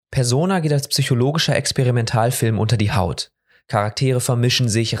Persona geht als psychologischer Experimentalfilm unter die Haut. Charaktere vermischen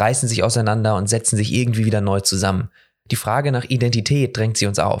sich, reißen sich auseinander und setzen sich irgendwie wieder neu zusammen. Die Frage nach Identität drängt sie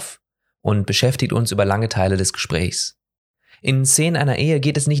uns auf und beschäftigt uns über lange Teile des Gesprächs. In Szenen einer Ehe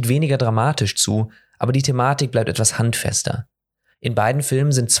geht es nicht weniger dramatisch zu, aber die Thematik bleibt etwas handfester. In beiden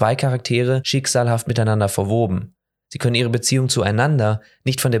Filmen sind zwei Charaktere schicksalhaft miteinander verwoben. Sie können ihre Beziehung zueinander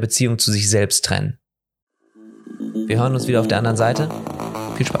nicht von der Beziehung zu sich selbst trennen. Wir hören uns wieder auf der anderen Seite.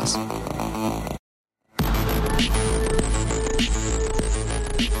 Viel Spaß.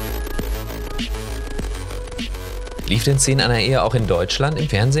 Lief denn Szenen einer Ehe auch in Deutschland im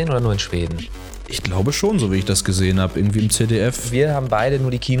Fernsehen oder nur in Schweden? Ich glaube schon, so wie ich das gesehen habe, irgendwie im ZDF. Wir haben beide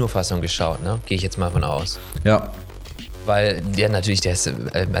nur die Kinofassung geschaut, ne? Gehe ich jetzt mal von aus. Ja. Weil der natürlich, der ist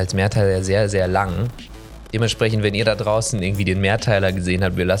als Mehrteiler sehr, sehr lang. Dementsprechend, wenn ihr da draußen irgendwie den Mehrteiler gesehen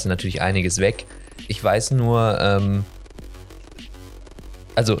habt, wir lassen natürlich einiges weg. Ich weiß nur,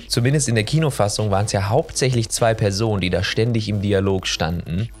 also zumindest in der Kinofassung waren es ja hauptsächlich zwei Personen, die da ständig im Dialog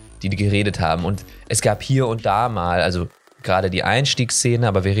standen, die geredet haben. Und es gab hier und da mal, also gerade die Einstiegsszene,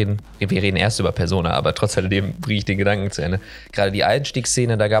 aber wir reden erst über Persona, aber trotz alledem bringe ich den Gedanken zu Ende. Gerade die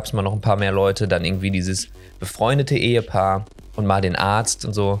Einstiegsszene, da gab es mal noch ein paar mehr Leute, dann irgendwie dieses befreundete Ehepaar und mal den Arzt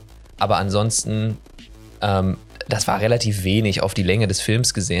und so. Aber ansonsten, das war relativ wenig auf die Länge des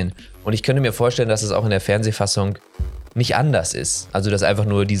Films gesehen. Und ich könnte mir vorstellen, dass es auch in der Fernsehfassung nicht anders ist. Also dass einfach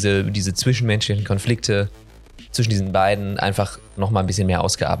nur diese zwischenmenschlichen Konflikte zwischen diesen beiden einfach nochmal ein bisschen mehr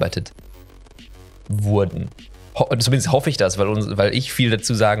ausgearbeitet wurden. Zumindest hoffe ich das, weil ich viel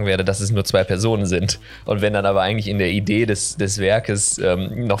dazu sagen werde, dass es nur zwei Personen sind. Und wenn dann aber eigentlich in der Idee des Werkes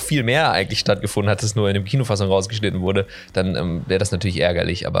noch viel mehr eigentlich stattgefunden hat, das nur in der Kinofassung rausgeschnitten wurde, dann wäre das natürlich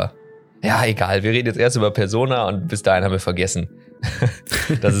ärgerlich. Aber ja, egal. Wir reden jetzt erst über Persona und bis dahin haben wir vergessen,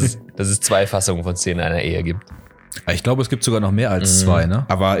 dass es zwei Fassungen von Szenen einer Ehe gibt. Ich glaube, es gibt sogar noch mehr als zwei, ne?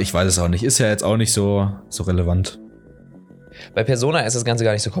 Aber ich weiß es auch nicht. Ist ja jetzt auch nicht so relevant. Bei Persona ist das Ganze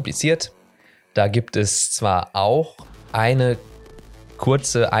gar nicht so kompliziert. Da gibt es zwar auch eine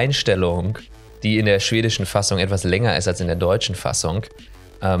kurze Einstellung, die in der schwedischen Fassung etwas länger ist als in der deutschen Fassung.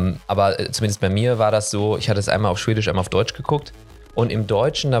 Aber zumindest bei mir war das so, ich hatte es einmal auf Schwedisch, einmal auf Deutsch geguckt. Und im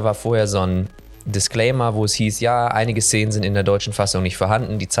Deutschen, da war vorher so ein Disclaimer, wo es hieß, ja, einige Szenen sind in der deutschen Fassung nicht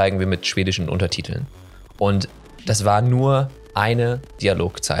vorhanden, die zeigen wir mit schwedischen Untertiteln. Und das war nur eine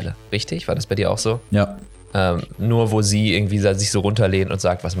Dialogzeile, richtig? War das bei dir auch so? Ja. Nur wo sie irgendwie sich so runterlehnt und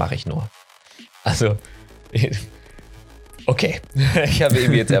sagt, was mache ich nur? Also, okay. Ich habe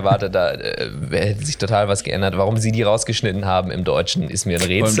irgendwie jetzt erwartet, da hätte sich total was geändert. Warum sie die rausgeschnitten haben im Deutschen, ist mir ein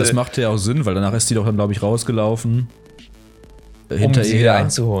Rätsel. Und das macht ja auch Sinn, weil danach ist die doch dann, glaube ich, rausgelaufen. Um sie wieder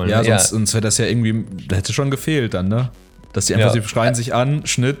einzuholen. Ja, sonst wäre das ja irgendwie, da hätte schon gefehlt dann, ne? Dass die einfach, sie schreien sich an,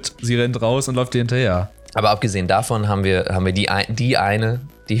 Schnitt, sie rennt raus und läuft dir hinterher. Aber abgesehen davon haben wir die eine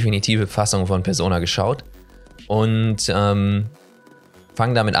definitive Fassung von Persona geschaut und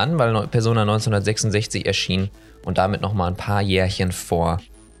fangen damit an, weil Persona 1966 erschien und damit nochmal ein paar Jährchen vor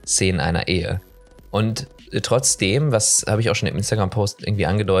Szenen einer Ehe. Und trotzdem, was habe ich auch schon im Instagram-Post irgendwie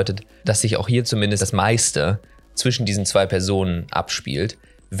angedeutet, dass sich auch hier zumindest das meiste zwischen diesen zwei Personen abspielt.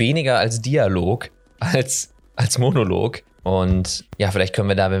 Weniger als Dialog, als Monolog. Und ja, vielleicht können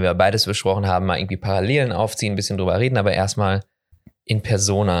wir da, wenn wir beides besprochen haben, mal irgendwie Parallelen aufziehen, ein bisschen drüber reden, aber erstmal in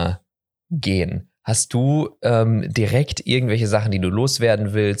Persona gehen. Hast du direkt irgendwelche Sachen, die du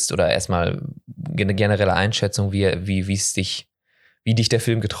loswerden willst oder erstmal eine generelle Einschätzung, wie dich der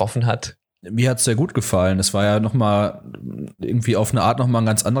Film getroffen hat? Mir hat es sehr gut gefallen. Es war ja nochmal irgendwie auf eine Art nochmal ein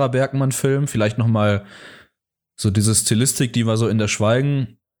ganz anderer Bergmann-Film. Vielleicht nochmal so diese Stilistik, die wir so in der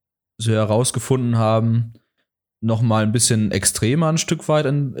Schweigen so herausgefunden haben, nochmal ein bisschen extremer ein Stück weit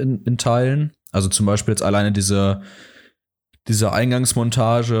in Teilen. Also zum Beispiel jetzt alleine diese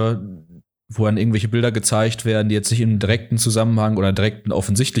Eingangsmontage, wo dann irgendwelche Bilder gezeigt werden, die jetzt nicht im direkten Zusammenhang oder direkten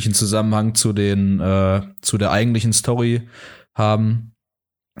offensichtlichen Zusammenhang zu der eigentlichen Story haben.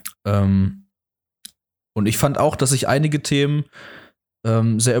 Und ich fand auch, dass sich einige Themen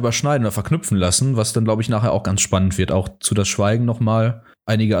sehr überschneiden oder verknüpfen lassen, was dann, glaube ich, nachher auch ganz spannend wird. Auch zu das Schweigen nochmal.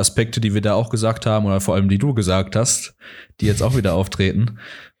 Einige Aspekte, die wir da auch gesagt haben oder vor allem die du gesagt hast, die jetzt auch wieder auftreten.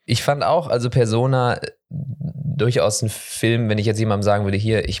 Ich fand auch, also Persona durchaus ein Film, wenn ich jetzt jemandem sagen würde,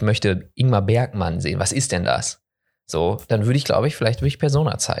 hier, ich möchte Ingmar Bergman sehen, was ist denn das? So, dann würde ich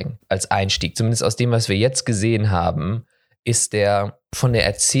Persona zeigen als Einstieg. Zumindest aus dem, was wir jetzt gesehen haben, ist der von der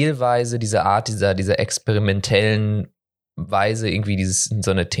Erzählweise, dieser Art, dieser experimentellen Weise, irgendwie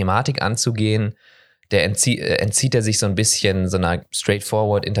so eine Thematik anzugehen, der entzieht er sich so ein bisschen so einer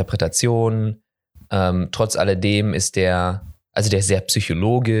straightforward Interpretation. Trotz alledem ist der ist sehr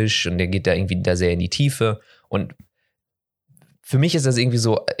psychologisch und der geht da irgendwie sehr in die Tiefe und für mich ist das irgendwie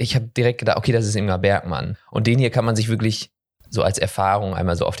so, ich habe direkt gedacht, okay, das ist Ingmar Bergman. Und den hier kann man sich wirklich so als Erfahrung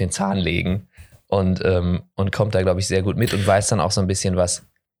einmal so auf den Zahn legen und kommt da, glaube ich, sehr gut mit und weiß dann auch so ein bisschen, was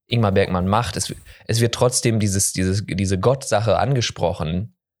Ingmar Bergman macht. Es wird trotzdem diese Gott-Sache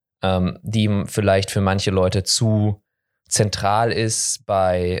angesprochen, die vielleicht für manche Leute zu zentral ist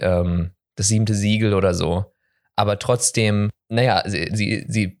bei das 7. Siegel oder so. Aber trotzdem, naja,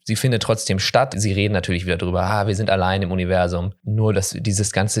 sie findet trotzdem statt. Sie reden natürlich wieder drüber, wir sind allein im Universum. Nur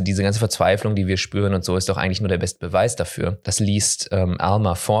diese ganze Verzweiflung, die wir spüren und so, ist doch eigentlich nur der beste Beweis dafür. Das liest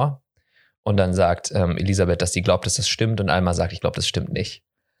Alma vor und dann sagt Elisabeth, dass sie glaubt, dass das stimmt und Alma sagt, ich glaube, das stimmt nicht.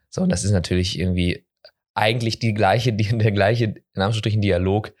 So, und das ist natürlich irgendwie eigentlich der gleiche, in Anführungsstrichen,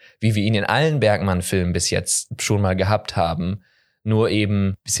 Dialog, wie wir ihn in allen Bergman-Filmen bis jetzt schon mal gehabt haben. Nur eben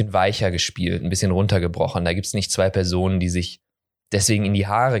ein bisschen weicher gespielt, ein bisschen runtergebrochen. Da gibt es nicht zwei Personen, die sich deswegen in die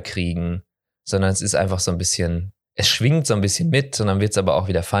Haare kriegen, sondern es ist einfach so ein bisschen, es schwingt so ein bisschen mit und dann wird es aber auch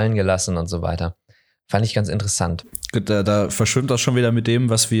wieder fallen gelassen und so weiter. Fand ich ganz interessant. Da verschwimmt das schon wieder mit dem,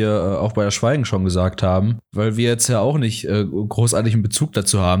 was wir auch bei der Schweigen schon gesagt haben, weil wir jetzt ja auch nicht großartigen Bezug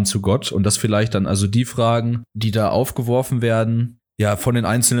dazu haben zu Gott und das vielleicht dann also die Fragen, die da aufgeworfen werden, ja, von den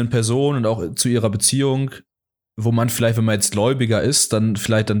einzelnen Personen und auch zu ihrer Beziehung, wo man vielleicht, wenn man jetzt Gläubiger ist, dann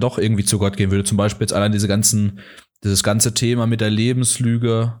vielleicht dann doch irgendwie zu Gott gehen würde. Zum Beispiel jetzt allein dieses ganze Thema mit der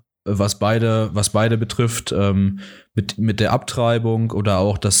Lebenslüge, was beide betrifft, mit der Abtreibung oder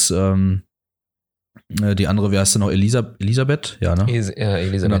auch das, die andere, wie heißt sie noch, Elisabeth? Ja, ne?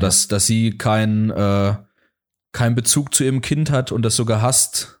 Elisabeth. Genau, dass sie keinen Bezug zu ihrem Kind hat und das sogar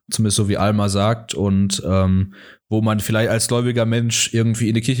hasst, zumindest so wie Alma sagt, und wo man vielleicht als gläubiger Mensch irgendwie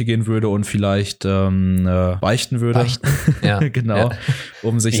in die Kirche gehen würde und vielleicht beichten würde. Beichten, ja. Genau. Ja.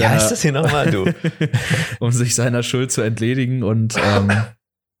 Um sich wie heißt das hier nochmal, du? um sich seiner Schuld zu entledigen und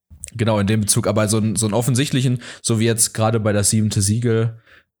genau in dem Bezug, aber so einen offensichtlichen, so wie jetzt gerade bei das 7. Siegel,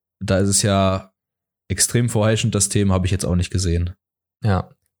 da ist es ja extrem vorherrschend, das Thema habe ich jetzt auch nicht gesehen. Ja.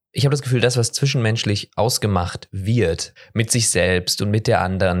 Ich habe das Gefühl, das, was zwischenmenschlich ausgemacht wird, mit sich selbst und mit der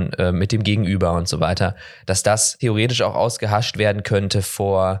anderen, mit dem Gegenüber und so weiter, dass das theoretisch auch ausgehascht werden könnte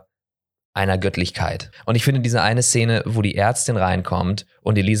vor einer Göttlichkeit. Und ich finde diese eine Szene, wo die Ärztin reinkommt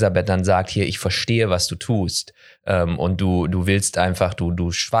und Elisabeth dann sagt, hier, ich verstehe, was du tust, und du willst einfach,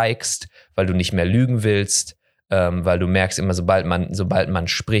 du schweigst, weil du nicht mehr lügen willst, weil du merkst immer, sobald man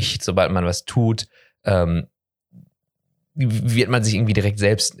spricht, sobald man was tut, wird man sich irgendwie direkt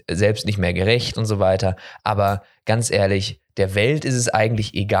selbst nicht mehr gerecht und so weiter. Aber ganz ehrlich, der Welt ist es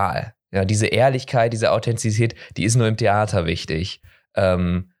eigentlich egal. Ja, diese Ehrlichkeit, diese Authentizität, die ist nur im Theater wichtig.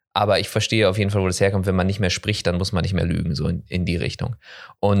 Aber ich verstehe auf jeden Fall, wo das herkommt. Wenn man nicht mehr spricht, dann muss man nicht mehr lügen, so in die Richtung.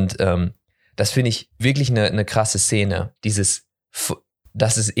 Und das finde ich wirklich eine krasse Szene.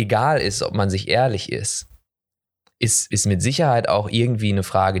 Dass es egal ist, ob man sich ehrlich ist mit Sicherheit auch irgendwie eine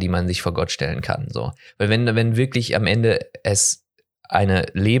Frage, die man sich vor Gott stellen kann. So. Weil wenn wirklich am Ende es eine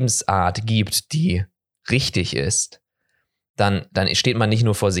Lebensart gibt, die richtig ist, dann steht man nicht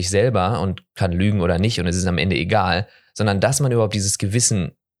nur vor sich selber und kann lügen oder nicht und es ist am Ende egal, sondern dass man überhaupt dieses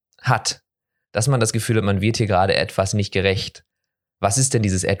Gewissen hat, dass man das Gefühl hat, man wird hier gerade etwas nicht gerecht. Was ist denn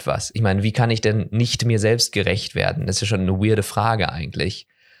dieses Etwas? Ich meine, wie kann ich denn nicht mir selbst gerecht werden? Das ist ja schon eine weirde Frage eigentlich.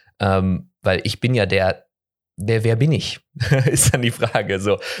 Weil ich bin ja wer bin ich? Ist dann die Frage.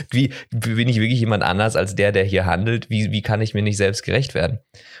 So, wie bin ich wirklich jemand anders als der hier handelt? Wie kann ich mir nicht selbst gerecht werden?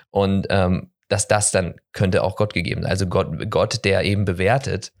 Und dass das dann könnte auch Gott gegeben sein. Also Gott, der eben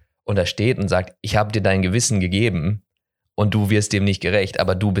bewertet und da steht und sagt, ich habe dir dein Gewissen gegeben und du wirst dem nicht gerecht,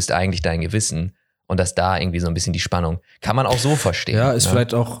 aber du bist eigentlich dein Gewissen. Und dass da irgendwie so ein bisschen die Spannung, kann man auch so verstehen. Ja, ist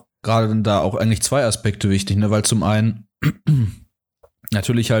vielleicht auch gerade da auch eigentlich zwei Aspekte wichtig, ne? Weil zum einen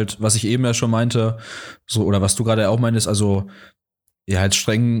natürlich halt, was ich eben ja schon meinte, so, oder was du gerade auch meintest, also ja, halt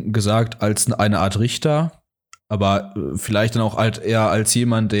streng gesagt als eine Art Richter, aber vielleicht dann auch halt eher als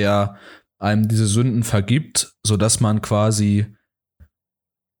jemand, der einem diese Sünden vergibt, sodass man quasi,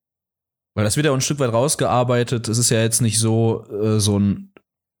 weil das wird ja ein Stück weit rausgearbeitet, es ist ja jetzt nicht so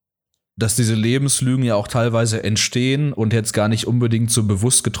dass diese Lebenslügen ja auch teilweise entstehen und jetzt gar nicht unbedingt so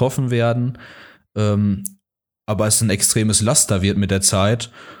bewusst getroffen werden, aber es ein extremes Laster wird mit der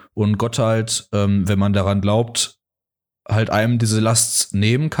Zeit und Gott halt, wenn man daran glaubt, halt einem diese Last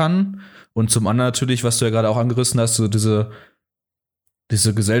nehmen kann. Und zum anderen natürlich, was du ja gerade auch angerissen hast, so diese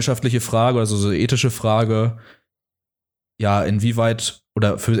gesellschaftliche Frage oder so ethische Frage, ja, inwieweit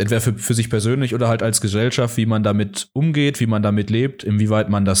oder entweder für sich persönlich oder halt als Gesellschaft, wie man damit umgeht, wie man damit lebt, inwieweit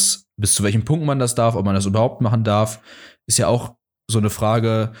man das, bis zu welchem Punkt man das darf, ob man das überhaupt machen darf, ist ja auch so eine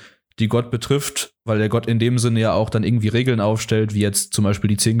Frage, die Gott betrifft, weil der Gott in dem Sinne ja auch dann irgendwie Regeln aufstellt, wie jetzt zum Beispiel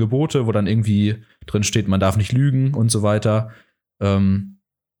die 10 Gebote, wo dann irgendwie drin steht, man darf nicht lügen und so weiter.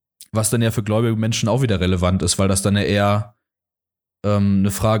 Was dann ja für gläubige Menschen auch wieder relevant ist, weil das dann ja eher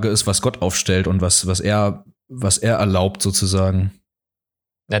eine Frage ist, was Gott aufstellt und was er erlaubt sozusagen.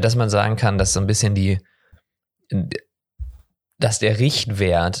 Ja, dass man sagen kann, dass so ein bisschen dass der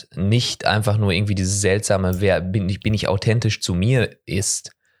Richtwert nicht einfach nur irgendwie dieses seltsame, bin ich authentisch zu mir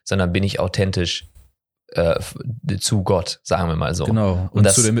ist, sondern bin ich authentisch zu Gott, sagen wir mal so. Genau, und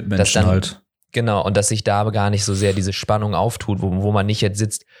zu den Mitmenschen halt. Genau, und dass sich da gar nicht so sehr diese Spannung auftut, wo man nicht jetzt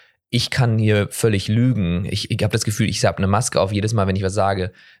sitzt, ich kann hier völlig lügen. Ich habe das Gefühl, ich habe eine Maske auf, jedes Mal, wenn ich was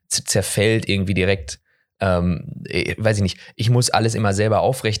sage, zerfällt irgendwie direkt, weiß ich nicht, ich muss alles immer selber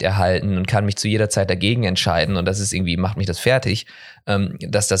aufrechterhalten und kann mich zu jeder Zeit dagegen entscheiden und das ist irgendwie, macht mich das fertig,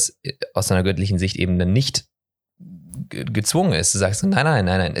 dass das aus einer göttlichen Sicht eben dann nicht gezwungen ist. Du sagst,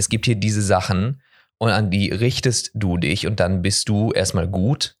 nein, es gibt hier diese Sachen und an die richtest du dich und dann bist du erstmal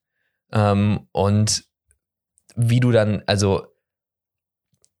gut. Und wie du dann, also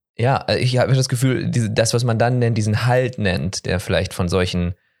ja, ich habe das Gefühl, das, was man dann nennt, diesen Halt nennt, der vielleicht von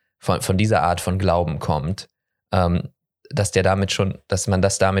dieser Art von Glauben kommt, dass man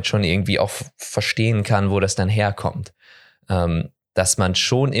das damit schon irgendwie auch verstehen kann, wo das dann herkommt. Dass man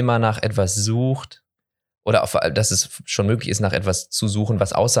schon immer nach etwas sucht oder dass es schon möglich ist, nach etwas zu suchen,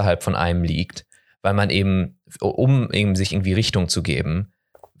 was außerhalb von einem liegt, weil man eben, um eben sich irgendwie Richtung zu geben,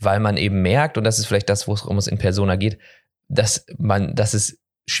 weil man eben merkt, und das ist vielleicht das, worum es in Persona geht, dass es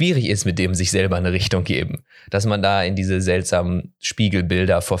schwierig ist, mit dem sich selber eine Richtung geben. Dass man da in diese seltsamen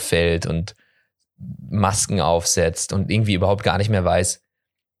Spiegelbilder verfällt und Masken aufsetzt und irgendwie überhaupt gar nicht mehr weiß,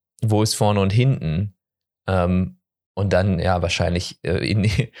 wo ist vorne und hinten. Und dann ja wahrscheinlich in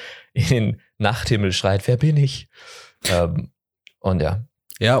den Nachthimmel schreit, wer bin ich? Und ja.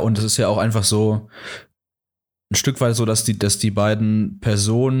 Ja, und es ist ja auch einfach so ein Stück weit so, dass die beiden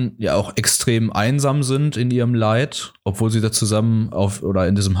Personen ja auch extrem einsam sind in ihrem Leid, obwohl sie da zusammen oder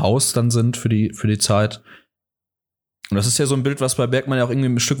in diesem Haus dann sind für die Zeit. Und das ist ja so ein Bild, was bei Bergman ja auch irgendwie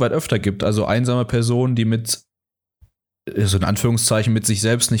ein Stück weit öfter gibt. Also einsame Personen, die so in Anführungszeichen, mit sich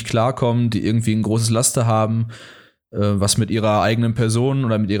selbst nicht klarkommen, die irgendwie ein großes Laster haben, was mit ihrer eigenen Person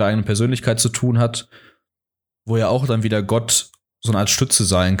oder mit ihrer eigenen Persönlichkeit zu tun hat, wo ja auch dann wieder Gott so eine Art Stütze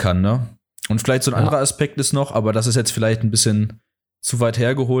sein kann, ne? Und vielleicht so ein anderer Aspekt ist noch, aber das ist jetzt vielleicht ein bisschen zu weit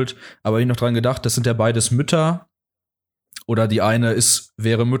hergeholt, aber ich habe noch dran gedacht, das sind ja beides Mütter oder die eine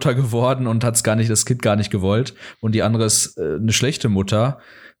wäre Mutter geworden und hat das Kind gar nicht gewollt und die andere ist eine schlechte Mutter,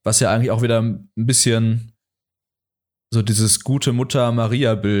 was ja eigentlich auch wieder ein bisschen so dieses gute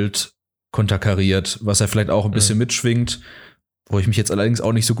Mutter-Maria-Bild konterkariert, was ja vielleicht auch ein bisschen mitschwingt, wo ich mich jetzt allerdings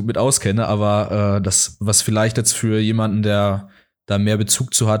auch nicht so gut mit auskenne, aber das, was vielleicht jetzt für jemanden, der da mehr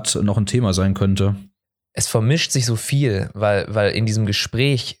Bezug zu hat, noch ein Thema sein könnte. Es vermischt sich so viel, weil in diesem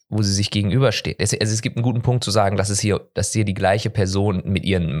Gespräch, wo sie sich gegenübersteht, es gibt einen guten Punkt zu sagen, dass hier die gleiche Person mit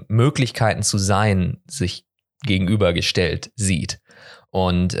ihren Möglichkeiten zu sein sich gegenübergestellt sieht.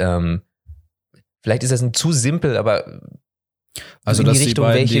 Und vielleicht ist das zu simpel, aber also, dass die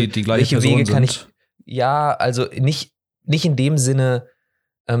beiden die gleiche Person Wege kann sind. Also nicht in dem Sinne,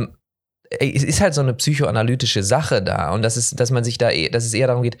 es ist halt so eine psychoanalytische Sache da und dass es eher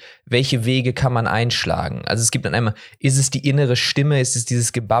darum geht, welche Wege kann man einschlagen. Also es gibt dann einmal, ist es die innere Stimme, ist es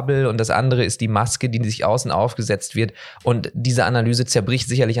dieses Gebabbel und das andere ist die Maske, die sich außen aufgesetzt wird und diese Analyse zerbricht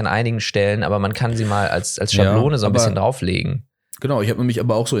sicherlich an einigen Stellen, aber man kann sie mal als Schablone so ein bisschen drauflegen. Genau, ich habe nämlich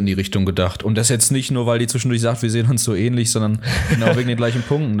aber auch so in die Richtung gedacht. Und das jetzt nicht nur, weil die zwischendurch sagt, wir sehen uns so ähnlich, sondern genau wegen den gleichen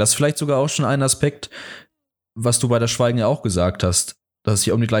Punkten. Das ist vielleicht sogar auch schon ein Aspekt, was du bei das Schweigen ja auch gesagt hast, dass es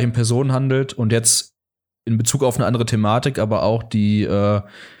sich um die gleichen Personen handelt und jetzt in Bezug auf eine andere Thematik, aber auch dieser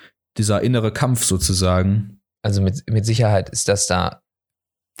innere Kampf sozusagen. Also mit Sicherheit ist das da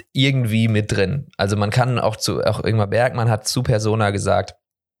irgendwie mit drin. Also man kann auch Ingmar Bergman hat zu Persona gesagt,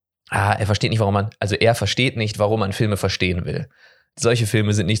 er versteht nicht, warum man Filme verstehen will. Solche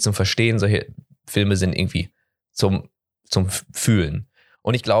Filme sind nicht zum Verstehen, solche Filme sind irgendwie zum Fühlen.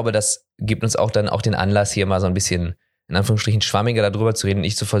 Und ich glaube, das gibt uns auch dann auch den Anlass, hier mal so ein bisschen in Anführungsstrichen schwammiger darüber zu reden,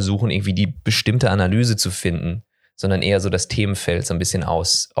 nicht zu versuchen, irgendwie die bestimmte Analyse zu finden, sondern eher so das Themenfeld so ein bisschen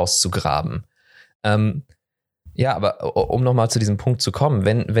auszugraben. Ja, aber um nochmal zu diesem Punkt zu kommen,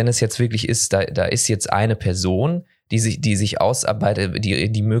 wenn es jetzt wirklich ist, da ist jetzt eine Person, die sich ausarbeitet,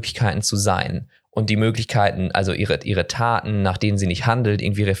 die Möglichkeiten zu sein und die Möglichkeiten, also ihre Taten, nach denen sie nicht handelt,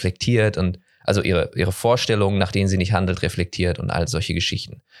 irgendwie reflektiert und also ihre Vorstellungen, nach denen sie nicht handelt, reflektiert und all solche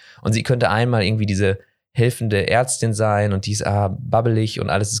Geschichten. Und sie könnte einmal irgendwie diese helfende Ärztin sein und die ist babbelig und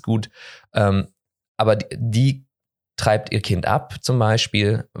alles ist gut. Aber die treibt ihr Kind ab zum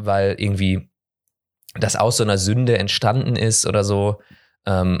Beispiel, weil irgendwie das aus so einer Sünde entstanden ist oder so.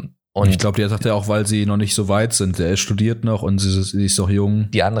 Und ich glaube, die sagt ja auch, weil sie noch nicht so weit sind. Er studiert noch und sie ist doch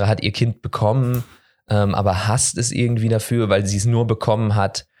jung. Die andere hat ihr Kind bekommen, aber hasst es irgendwie dafür, weil sie es nur bekommen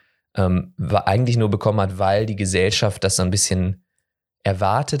hat, weil die Gesellschaft das so ein bisschen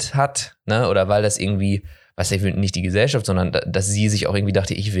erwartet hat, ne? Oder weil das irgendwie, nicht die Gesellschaft, sondern dass sie sich auch irgendwie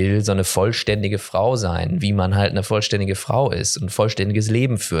dachte, ich will so eine vollständige Frau sein, wie man halt eine vollständige Frau ist und ein vollständiges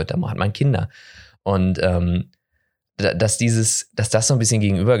Leben führt, dann hat man Kinder. Und dass das so ein bisschen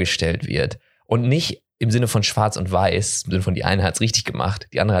gegenübergestellt wird und nicht im Sinne von schwarz und weiß, im Sinne von die eine hat es richtig gemacht,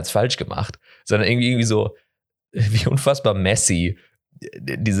 die andere hat es falsch gemacht, sondern irgendwie so, wie unfassbar messy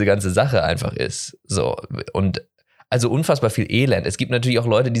diese ganze Sache einfach ist. So, und also unfassbar viel Elend. Es gibt natürlich auch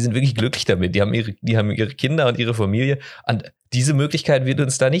Leute, die sind wirklich glücklich damit. Die haben ihre Kinder und ihre Familie. Und diese Möglichkeit wird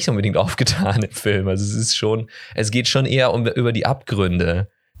uns da nicht unbedingt aufgetan im Film. Also es geht schon eher über die Abgründe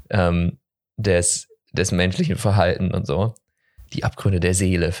des menschlichen Verhalten und so. Die Abgründe der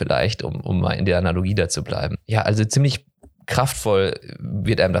Seele vielleicht, um mal in der Analogie da zu bleiben. Ja, also ziemlich kraftvoll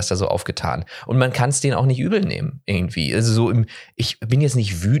wird einem das da so aufgetan. Und man kann es denen auch nicht übel nehmen, irgendwie. Also ich bin jetzt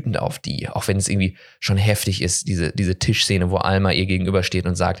nicht wütend auf die, auch wenn es irgendwie schon heftig ist, diese Tischszene, wo Alma ihr gegenübersteht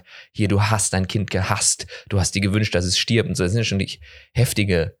und sagt, hier, du hast dein Kind gehasst, du hast dir gewünscht, dass es stirbt und so. Das sind ja schon nicht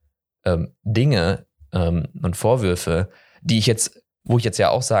heftige Dinge und Vorwürfe, wo ich jetzt ja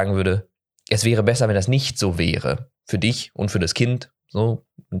auch sagen würde, es wäre besser, wenn das nicht so wäre. Für dich und für das Kind, so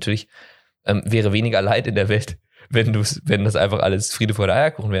natürlich, wäre weniger Leid in der Welt, wenn das einfach alles Friede, Freude,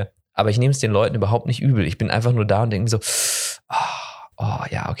 Eierkuchen wäre. Aber ich nehme es den Leuten überhaupt nicht übel. Ich bin einfach nur da und denke mir so,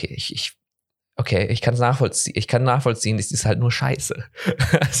 ja, okay, ich kann es nachvollziehen. Ich kann nachvollziehen, das ist halt nur Scheiße.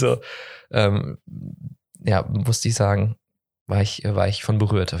 Also, ja, musste ich sagen, war ich von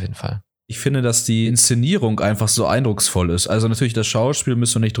berührt auf jeden Fall. Ich finde, dass die Inszenierung einfach so eindrucksvoll ist. Also natürlich das Schauspiel,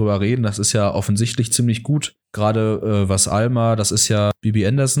 müssen wir nicht drüber reden, das ist ja offensichtlich ziemlich gut. Gerade was Alma, das ist ja Bibi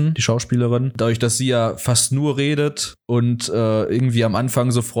Anderson, die Schauspielerin. Dadurch, dass sie ja fast nur redet und irgendwie am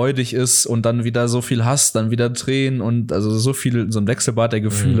Anfang so freudig ist und dann wieder so viel Hass, dann wieder Tränen und also so ein Wechselbad der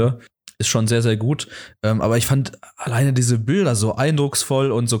Gefühle. Ist schon sehr, sehr gut. Aber ich fand alleine diese Bilder so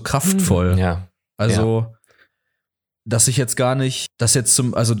eindrucksvoll und so kraftvoll. Ja. Also dass ich jetzt gar nicht, das jetzt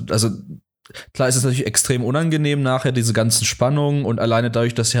also klar ist es natürlich extrem unangenehm nachher, diese ganzen Spannungen und alleine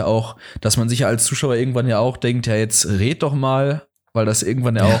dadurch, dass man sich ja als Zuschauer irgendwann ja auch denkt, ja jetzt red doch mal, weil das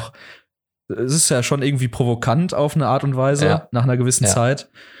irgendwann ja auch, es ist ja schon irgendwie provokant auf eine Art und Weise, nach einer gewissen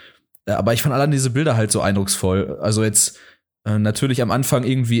Zeit. Aber ich fand allein diese Bilder halt so eindrucksvoll. Also jetzt natürlich am Anfang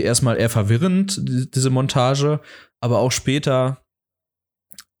irgendwie erstmal eher verwirrend, diese Montage, aber auch später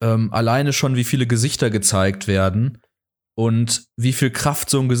alleine schon, wie viele Gesichter gezeigt werden. Und wie viel Kraft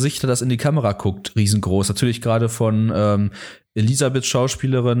so ein Gesicht hat, das in die Kamera guckt, riesengroß. Natürlich gerade von Elisabeths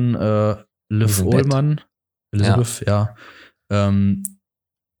Schauspielerin Liv Ullmann. Elisabeth, ja.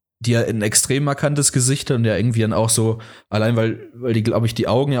 Die ja ein extrem markantes Gesicht hat und ja irgendwie dann auch so, allein weil die, glaube ich, die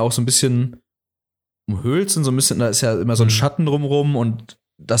Augen ja auch so ein bisschen umhüllt sind, so ein bisschen, da ist ja immer so ein Schatten drumrum und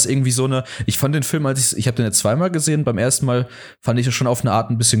das irgendwie ich fand den Film, ich habe den jetzt zweimal gesehen, beim ersten Mal fand ich das schon auf eine Art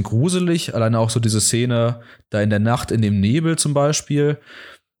ein bisschen gruselig, alleine auch so diese Szene da in der Nacht in dem Nebel zum Beispiel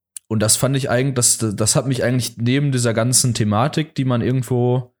und das fand ich eigentlich, das hat mich eigentlich neben dieser ganzen Thematik, die man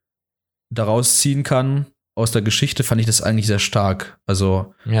irgendwo daraus ziehen kann, aus der Geschichte, fand ich das eigentlich sehr stark,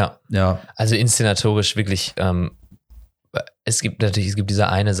 also ja. Also inszenatorisch wirklich, es gibt diese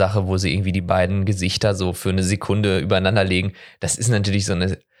eine Sache, wo sie irgendwie die beiden Gesichter so für eine Sekunde übereinander legen. Das ist natürlich so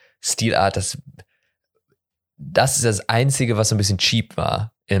eine Stilart, das ist das Einzige, was so ein bisschen cheap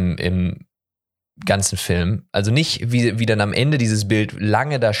war im ganzen Film. Also nicht, wie dann am Ende dieses Bild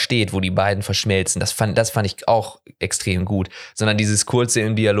lange da steht, wo die beiden verschmelzen. Das fand ich auch extrem gut. Sondern dieses kurze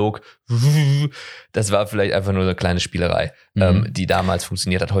im Dialog, das war vielleicht einfach nur eine kleine Spielerei, die damals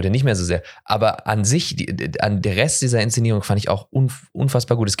funktioniert hat, heute nicht mehr so sehr. Aber an sich, der Rest dieser Inszenierung fand ich auch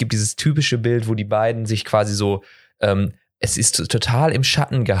unfassbar gut. Es gibt dieses typische Bild, wo die beiden sich quasi so, es ist total im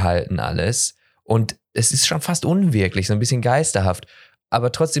Schatten gehalten alles. Und es ist schon fast unwirklich, so ein bisschen geisterhaft.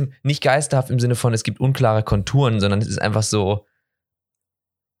 Aber trotzdem nicht geisterhaft im Sinne von, es gibt unklare Konturen, sondern es ist einfach so,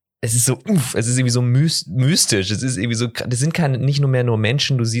 es ist irgendwie so mystisch. Es ist irgendwie so, das sind nicht nur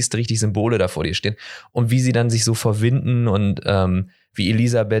Menschen, du siehst richtig Symbole da vor dir stehen. Und wie sie dann sich so verwinden und wie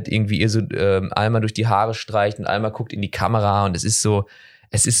Elisabeth irgendwie ihr so Alma durch die Haare streicht und Alma guckt in die Kamera und es ist so,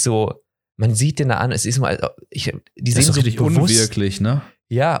 man sieht den da an, es ist mal, die sehen so richtig bewusst, unwirklich, ne?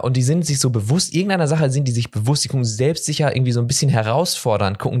 Ja, und die sind sich so bewusst, irgendeiner Sache sind die sich bewusst, die gucken selbstsicher irgendwie so ein bisschen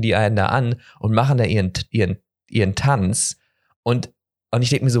herausfordernd, gucken die einen da an und machen da ihren Tanz. Und ich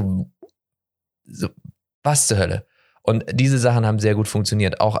denke mir so, was zur Hölle? Und diese Sachen haben sehr gut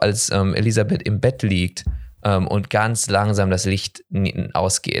funktioniert, auch als Elisabeth im Bett liegt und ganz langsam das Licht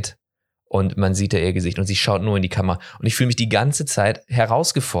ausgeht. und man sieht da ihr Gesicht und sie schaut nur in die Kamera. Und ich fühle mich die ganze Zeit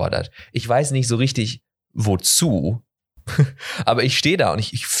herausgefordert. Ich weiß nicht so richtig, wozu, aber ich stehe da und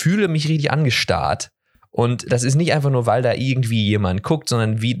ich fühle mich richtig angestarrt. Und das ist nicht einfach nur, weil da irgendwie jemand guckt,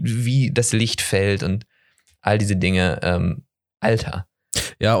 sondern wie das Licht fällt und all diese Dinge. Alter.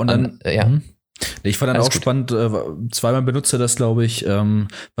 Ja, und dann, ich fand dann Alles auch gut. spannend, zweimal benutzt er das, glaube ich,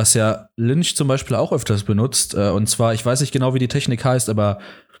 was ja Lynch zum Beispiel auch öfters benutzt. Und zwar, ich weiß nicht genau, wie die Technik heißt, aber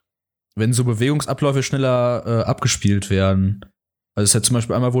wenn so Bewegungsabläufe schneller abgespielt werden. Also es ist ja zum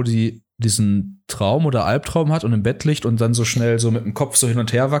Beispiel einmal, wo die diesen Traum oder Albtraum hat und im Bett liegt und dann so schnell so mit dem Kopf so hin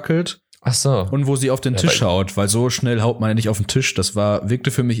und her wackelt. Ach so. Und wo sie auf den Tisch haut, weil so schnell haut man ja nicht auf den Tisch. Das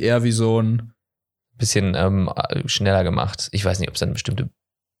wirkte für mich eher wie so ein bisschen schneller gemacht. Ich weiß nicht, ob es eine bestimmte.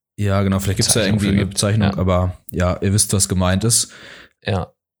 Ja, genau, vielleicht gibt es da irgendwie eine Bezeichnung, aber ja, ihr wisst, was gemeint ist.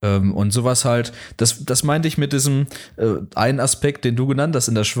 Ja. Und sowas halt, das meinte ich mit diesem einen Aspekt, den du genannt hast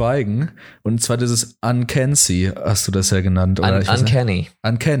in der Schweigen, und zwar dieses Uncanny, hast du das ja genannt. Oder Uncanny.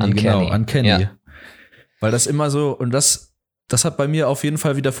 Uncanny, genau, Uncanny. Ja. Weil das immer so, und das hat bei mir auf jeden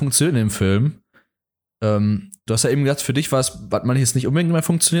Fall wieder funktioniert im Film. Du hast ja eben gesagt, für dich hat manches nicht unbedingt mehr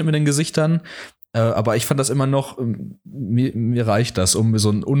funktioniert mit den Gesichtern, aber ich fand das immer noch, mir reicht das, um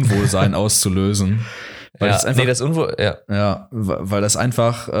so ein Unwohlsein auszulösen. Weil das einfach, das Unwohl, ja. Ja, weil das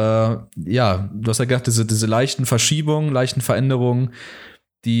einfach, du hast ja gesagt, diese leichten Verschiebungen, leichten Veränderungen,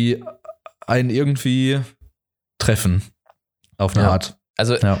 die einen irgendwie treffen. Auf eine Art.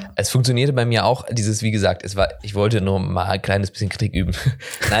 Also es funktionierte bei mir auch wie gesagt, ich wollte nur mal ein kleines bisschen Kritik üben.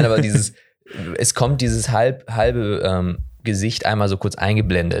 Nein, aber es kommt dieses halbe Gesicht einmal so kurz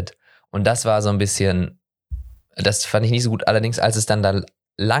eingeblendet. Und das war so ein bisschen, das fand ich nicht so gut. Allerdings, als es dann da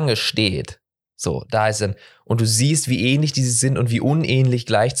lange steht, so, da ist dann, und du siehst, wie ähnlich diese sind und wie unähnlich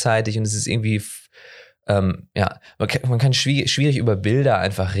gleichzeitig. Und es ist irgendwie, man kann schwierig über Bilder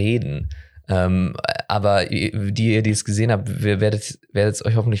einfach reden. Aber die es gesehen habt, werdet es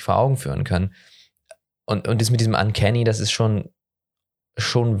euch hoffentlich vor Augen führen können. Und das mit diesem Uncanny, das ist schon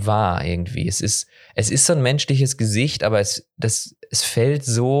wahr irgendwie. Es ist so ein menschliches Gesicht, aber es fällt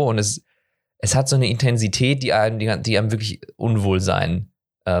so und es hat so eine Intensität, die einem wirklich Unwohlsein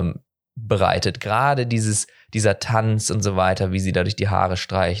bereitet. Gerade dieser Tanz und so weiter, wie sie da durch die Haare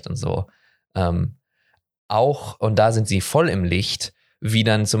streicht und so. Auch, und da sind sie voll im Licht, wie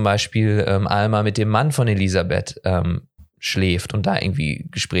dann zum Beispiel Alma mit dem Mann von Elisabeth schläft und da irgendwie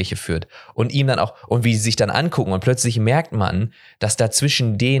Gespräche führt. Und ihm dann auch, und wie sie sich dann angucken und plötzlich merkt man, dass da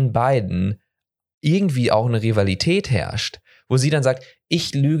zwischen den beiden irgendwie auch eine Rivalität herrscht, wo sie dann sagt,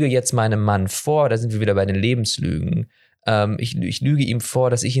 ich lüge jetzt meinem Mann vor, da sind wir wieder bei den Lebenslügen, ich lüge ihm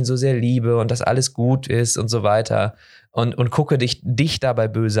vor, dass ich ihn so sehr liebe und dass alles gut ist und so weiter und gucke dich dabei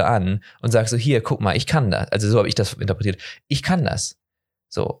böse an und sag so, hier, guck mal, ich kann das. Also so habe ich das interpretiert. Ich kann das.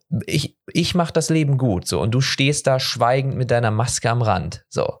 So, ich mache das Leben gut, so, und du stehst da schweigend mit deiner Maske am Rand,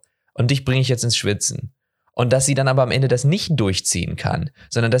 so, und dich bringe ich jetzt ins Schwitzen. Und dass sie dann aber am Ende das nicht durchziehen kann,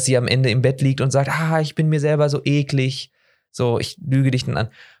 sondern dass sie am Ende im Bett liegt und sagt, ich bin mir selber so eklig, so, ich lüge dich dann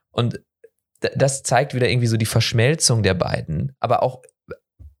an. Und das zeigt wieder irgendwie so die Verschmelzung der beiden, aber auch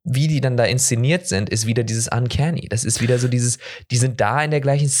wie die dann da inszeniert sind, ist wieder dieses Uncanny. Das ist wieder so die sind da in der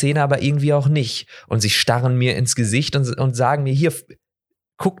gleichen Szene, aber irgendwie auch nicht. Und sie starren mir ins Gesicht und sagen mir, hier,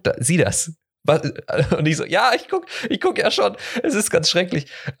 guck da, sieh das. Und ich so, ja, ich guck ja schon. Es ist ganz schrecklich.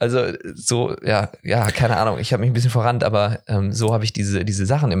 Also so, ja, keine Ahnung. Ich habe mich ein bisschen verrannt, aber so habe ich diese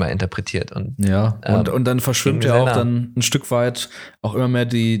Sachen immer interpretiert. Und, und dann verschwimmt ja auch dann ein Stück weit auch immer mehr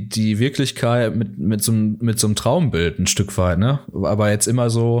die Wirklichkeit mit so einem Traumbild ein Stück weit, ne? Aber jetzt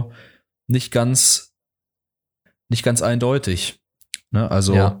immer so nicht ganz eindeutig. Ne?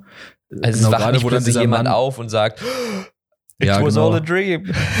 Also genau, es wacht nicht plötzlich jemand auf und sagt, It was all a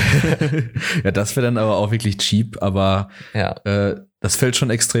dream. Ja, das wäre dann aber auch wirklich cheap, aber das fällt schon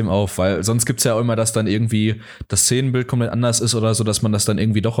extrem auf, weil sonst gibt's ja auch immer, dass dann irgendwie das Szenenbild komplett anders ist oder so, dass man das dann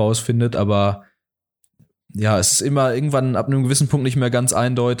irgendwie doch rausfindet, aber ja, es ist immer irgendwann ab einem gewissen Punkt nicht mehr ganz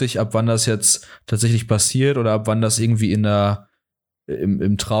eindeutig, ab wann das jetzt tatsächlich passiert oder ab wann das irgendwie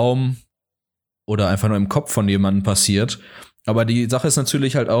im Traum oder einfach nur im Kopf von jemandem passiert. Aber die Sache ist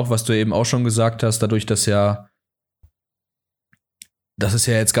natürlich halt auch, was du eben auch schon gesagt hast, dadurch, dass es ja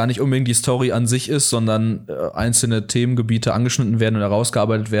jetzt gar nicht unbedingt die Story an sich ist, sondern einzelne Themengebiete angeschnitten werden oder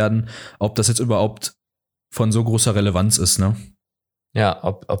herausgearbeitet werden, ob das jetzt überhaupt von so großer Relevanz ist, ne? Ja,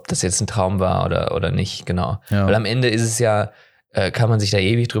 ob das jetzt ein Traum war oder nicht, genau. Ja. Weil am Ende ist es ja, kann man sich da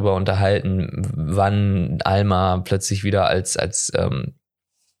ewig drüber unterhalten, wann Alma plötzlich wieder als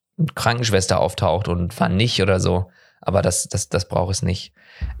Krankenschwester auftaucht und wann nicht oder so. Aber das braucht es nicht.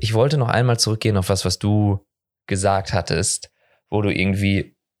 Ich wollte noch einmal zurückgehen auf was du gesagt hattest, wo du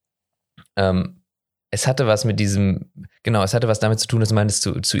irgendwie es hatte was mit diesem, genau, es hatte was damit zu tun, dass du meintest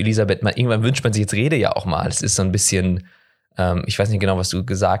zu Elisabeth, irgendwann wünscht man sich jetzt Rede ja auch mal. Es ist so ein bisschen, ich weiß nicht genau, was du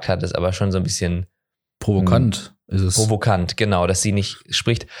gesagt hattest, aber schon so ein bisschen provokant ist es. Provokant, genau, dass sie nicht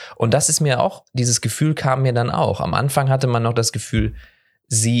spricht. Und das ist mir auch, dieses Gefühl kam mir dann auch. Am Anfang hatte man noch das Gefühl,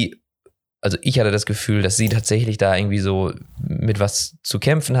 also ich hatte das Gefühl, dass sie tatsächlich da irgendwie so mit was zu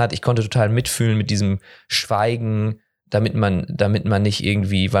kämpfen hat. Ich konnte total mitfühlen mit diesem Schweigen, damit man nicht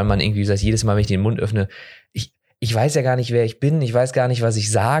irgendwie, weil man irgendwie sagt, jedes Mal, wenn ich den Mund öffne, ich weiß ja gar nicht, wer ich bin, ich weiß gar nicht, was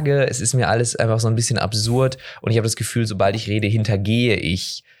ich sage, es ist mir alles einfach so ein bisschen absurd und ich habe das Gefühl, sobald ich rede, hintergehe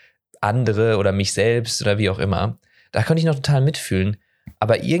ich andere oder mich selbst oder wie auch immer. Da konnte ich noch total mitfühlen.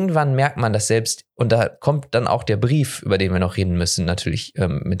 Aber irgendwann merkt man das selbst, und da kommt dann auch der Brief, über den wir noch reden müssen, natürlich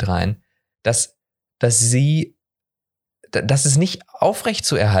mit rein, dass es nicht aufrecht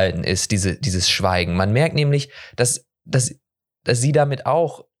zu erhalten ist, dieses Schweigen. Man merkt nämlich, dass sie damit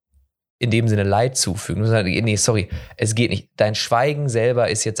auch in dem Sinne Leid zufügen. Nee, sorry, es geht nicht. Dein Schweigen selber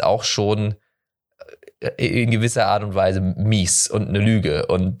ist jetzt auch schon in gewisser Art und Weise mies und eine Lüge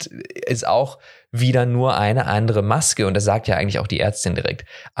und ist auch wieder nur eine andere Maske, und das sagt ja eigentlich auch die Ärztin direkt,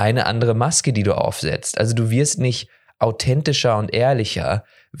 eine andere Maske, die du aufsetzt. Also du wirst nicht authentischer und ehrlicher,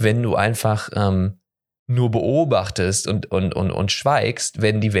 wenn du einfach nur beobachtest und schweigst,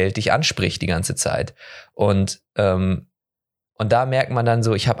 wenn die Welt dich anspricht die ganze Zeit. Und da merkt man dann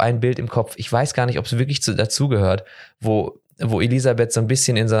so, ich habe ein Bild im Kopf, ich weiß gar nicht, ob es wirklich dazugehört, wo Elisabeth so ein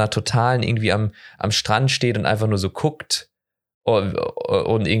bisschen in seiner totalen irgendwie am Strand steht und einfach nur so guckt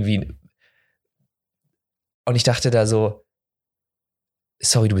und irgendwie, und ich dachte da so,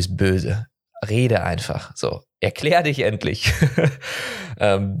 sorry, du bist böse, rede einfach, so, erklär dich endlich.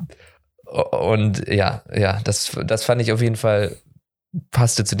 Und ja, das fand ich auf jeden Fall,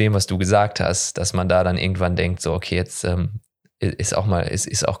 passte zu dem, was du gesagt hast, dass man da dann irgendwann denkt, so, okay, jetzt ist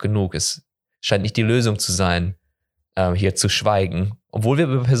auch genug, es scheint nicht die Lösung zu sein, hier zu schweigen, obwohl wir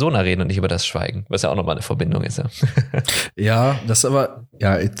über Persona reden und nicht über das Schweigen, was ja auch nochmal eine Verbindung ist. Ja, ja, das aber,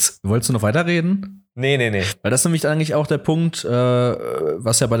 ja, jetzt wolltest du noch weiterreden? Nee. Weil das ist nämlich eigentlich auch der Punkt,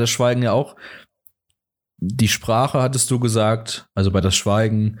 was ja bei das Schweigen ja auch, die Sprache hattest du gesagt, also bei das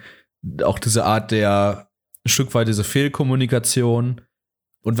Schweigen, auch diese Art der, ein Stück weit diese Fehlkommunikation,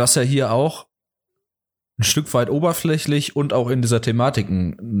 und was ja hier auch ein Stück weit oberflächlich und auch in dieser Thematik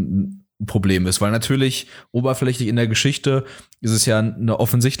ein Problem ist, weil natürlich oberflächlich in der Geschichte ist es ja eine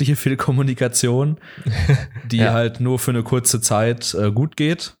offensichtliche Fehlkommunikation, die halt nur für eine kurze Zeit gut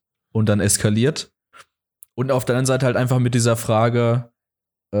geht und dann eskaliert. Und auf der anderen Seite halt einfach mit dieser Frage,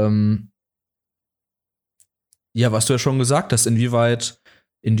 ja, was du ja schon gesagt hast, inwieweit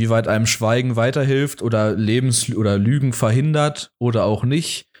einem Schweigen weiterhilft oder oder Lügen verhindert oder auch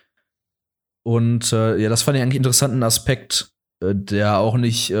nicht. Und ja, das fand ich eigentlich einen interessanten Aspekt, der auch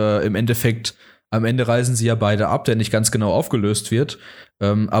nicht im Endeffekt, am Ende reisen sie ja beide ab, der nicht ganz genau aufgelöst wird.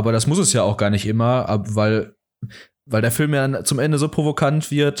 Aber das muss es ja auch gar nicht immer, weil der Film ja zum Ende so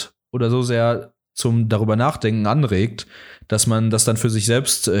provokant wird oder so sehr zum darüber nachdenken anregt, dass man das dann für sich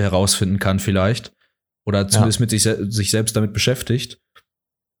selbst herausfinden kann vielleicht. Oder zumindest mit sich selbst damit beschäftigt.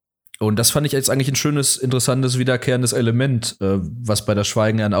 Und das fand ich jetzt eigentlich ein schönes, interessantes, wiederkehrendes Element, was bei das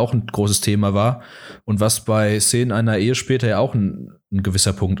Schweigen ja auch ein großes Thema war und was bei Szenen einer Ehe später ja auch ein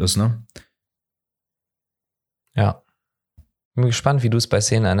gewisser Punkt ist, ne? Ja. Bin gespannt, wie du es bei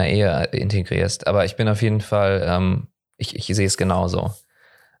Szenen einer Ehe integrierst, aber ich bin auf jeden Fall, ich sehe es genauso.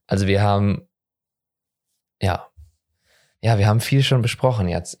 Also wir haben viel schon besprochen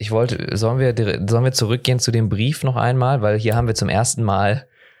jetzt. Sollen wir zurückgehen zu dem Brief noch einmal, weil hier haben wir zum ersten Mal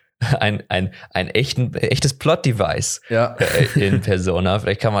ein echtes Plot-Device in Persona.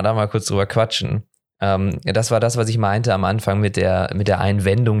 Vielleicht kann man da mal kurz drüber quatschen. Das war das, was ich meinte am Anfang mit der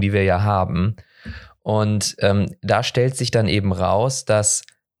Einwendung, die wir ja haben. Und da stellt sich dann eben raus, dass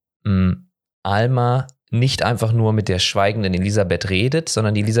Alma nicht einfach nur mit der schweigenden Elisabeth redet,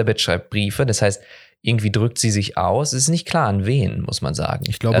 sondern die Elisabeth schreibt Briefe. Das heißt, irgendwie drückt sie sich aus. Es ist nicht klar, an wen, muss man sagen.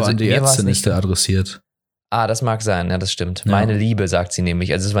 Ich glaube, an die Ärztin ist der adressiert. Ah, das mag sein, ja, das stimmt. Ja. Meine Liebe, sagt sie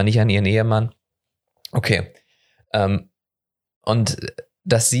nämlich. Also es war nicht an ihren Ehemann. Okay. Und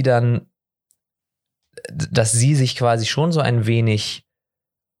dass sie sich quasi schon so ein wenig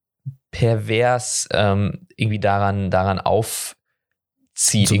pervers irgendwie daran aufzieht.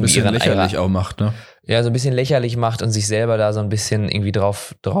 So ein bisschen lächerlich auch macht, ne? Ja, so ein bisschen lächerlich macht und sich selber da so ein bisschen irgendwie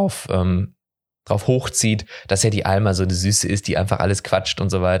drauf hochzieht, dass ja die Alma so eine Süße ist, die einfach alles quatscht und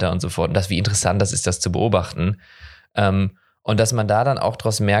so weiter und so fort. Und wie interessant das ist, das zu beobachten. Und dass man da dann auch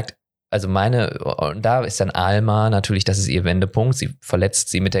draus merkt, also und da ist dann Alma natürlich, das ist ihr Wendepunkt, sie verletzt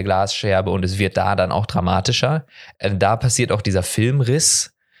sie mit der Glasscherbe und es wird da dann auch dramatischer. Da passiert auch dieser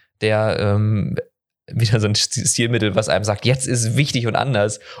Filmriss, der wieder so ein Stilmittel, was einem sagt, jetzt ist wichtig und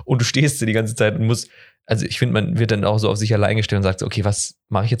anders und du stehst die ganze Zeit und musst, also ich finde, man wird dann auch so auf sich allein gestellt und sagt, okay, was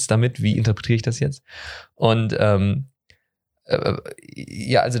mache ich jetzt damit? Wie interpretiere ich das jetzt? Und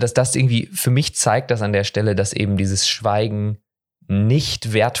ja, also dass das irgendwie, für mich zeigt das an der Stelle, dass eben dieses Schweigen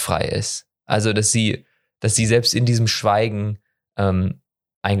nicht wertfrei ist. Also dass sie selbst in diesem Schweigen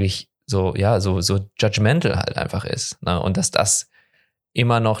eigentlich so judgmental halt einfach ist. Ne? Und dass das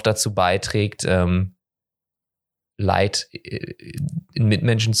immer noch dazu beiträgt, Leid in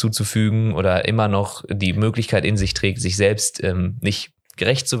Mitmenschen zuzufügen oder immer noch die Möglichkeit in sich trägt, sich selbst nicht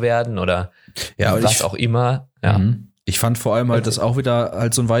gerecht zu werden oder was auch immer. Ja. Ich fand vor allem halt das auch wieder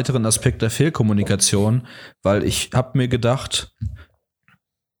als so einen weiteren Aspekt der Fehlkommunikation, weil ich habe mir gedacht,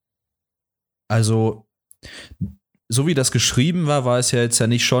 also so wie das geschrieben war es ja jetzt ja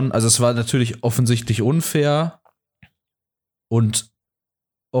nicht schon, also es war natürlich offensichtlich unfair und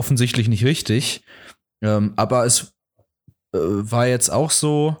offensichtlich nicht richtig, aber es war jetzt auch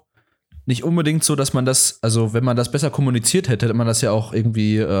so, nicht unbedingt so, dass man das, also wenn man das besser kommuniziert hätte, hätte man das ja auch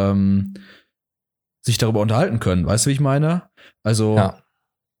irgendwie sich darüber unterhalten können. Weißt du, wie ich meine? Also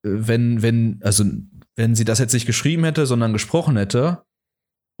wenn sie das jetzt nicht geschrieben hätte, sondern gesprochen hätte,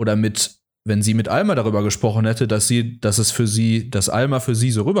 oder wenn sie mit Alma darüber gesprochen hätte, dass Alma für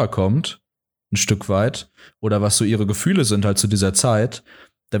sie so rüberkommt, ein Stück weit, oder was so ihre Gefühle sind halt zu dieser Zeit,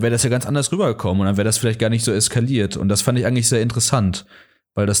 da wäre das ja ganz anders rübergekommen und dann wäre das vielleicht gar nicht so eskaliert. Und das fand ich eigentlich sehr interessant,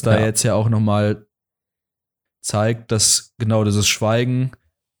 weil das da jetzt ja auch nochmal zeigt, dass genau dieses Schweigen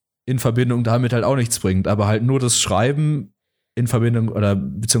in Verbindung damit halt auch nichts bringt, aber halt nur das Schreiben in Verbindung oder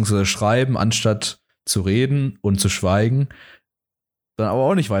beziehungsweise Schreiben anstatt zu reden und zu schweigen dann aber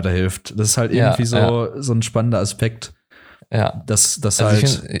auch nicht weiterhilft. Das ist halt irgendwie so ein spannender Aspekt. Ja. Dass da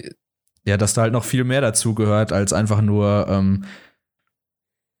halt noch viel mehr dazu gehört, als einfach nur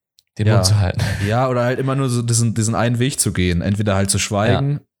den Mund zu halten. Ja, oder halt immer nur so diesen einen Weg zu gehen. Entweder halt zu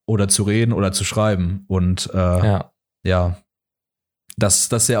schweigen oder zu reden oder zu schreiben. Und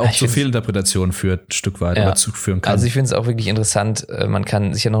dass ja auch zu Fehlinterpretationen führt, ein Stück weit oder zuführen kann. Also ich finde es auch wirklich interessant, man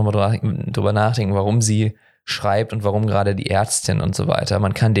kann sich ja nochmal drüber nachdenken, warum sie schreibt und warum gerade die Ärztin und so weiter.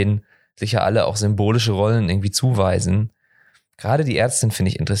 Man kann denen sicher alle auch symbolische Rollen irgendwie zuweisen. Gerade die Ärztin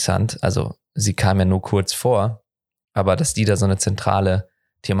finde ich interessant. Also sie kam ja nur kurz vor, aber dass die da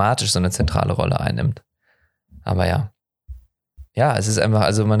thematisch so eine zentrale Rolle einnimmt. Aber ja, es ist einfach,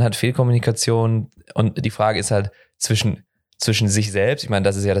 also man hat Fehlkommunikation und die Frage ist halt zwischen sich selbst, ich meine,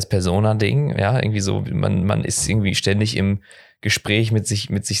 das ist ja das Persona-Ding, ja, irgendwie so, man ist irgendwie ständig im Gespräch mit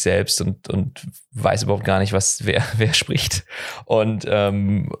sich selbst und weiß überhaupt gar nicht, wer spricht und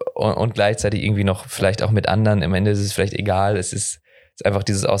gleichzeitig irgendwie noch vielleicht auch mit anderen, am Ende ist es vielleicht egal, es ist einfach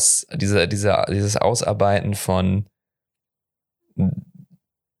dieses Ausarbeiten von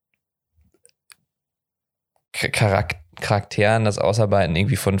Charakteren, das Ausarbeiten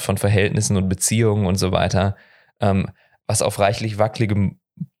irgendwie von Verhältnissen und Beziehungen und so weiter, was auf reichlich wackeligem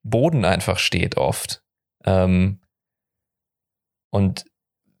Boden einfach steht oft. Und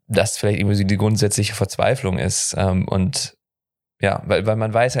das vielleicht irgendwie so die grundsätzliche Verzweiflung ist. Und ja, weil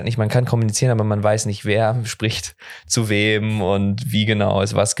man weiß halt nicht, man kann kommunizieren, aber man weiß nicht, wer spricht zu wem und wie genau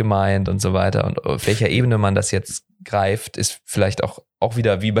ist was gemeint und so weiter. Und auf welcher Ebene man das jetzt greift, ist vielleicht auch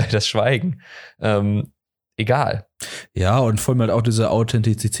wieder wie bei das Schweigen. Egal. Ja, und vor allem halt auch diese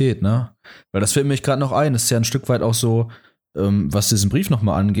Authentizität, ne? Weil das fällt mir gerade noch ein, das ist ja ein Stück weit auch so, was diesen Brief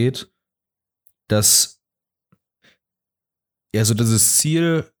nochmal angeht, dass so dieses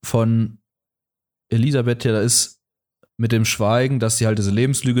Ziel von Elisabeth ja da ist mit dem Schweigen, dass sie halt diese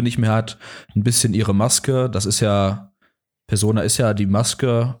Lebenslüge nicht mehr hat, ein bisschen ihre Maske, das ist ja, Persona ist ja die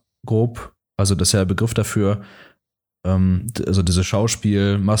Maske grob, also das ist ja der Begriff dafür, also diese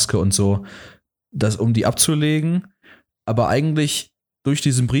Schauspielmaske und so, das um die abzulegen, aber eigentlich durch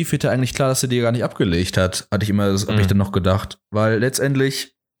diesen Brief wird ja eigentlich klar, dass sie die gar nicht abgelegt hat, habe ich dann noch gedacht, weil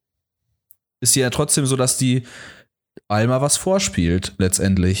letztendlich ist sie ja trotzdem so, dass die Alma was vorspielt,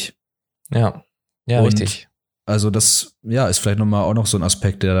 letztendlich. Ja, und richtig. Also das, ist vielleicht auch noch so ein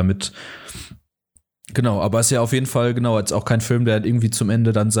Aspekt, der damit, genau, aber es ist ja auf jeden Fall, genau, jetzt auch kein Film, der irgendwie zum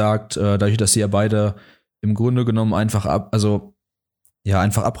Ende dann sagt, dadurch, dass sie ja beide im Grunde genommen einfach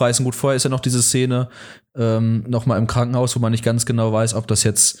abreißen. Gut, vorher ist ja noch diese Szene nochmal im Krankenhaus, wo man nicht ganz genau weiß, ob das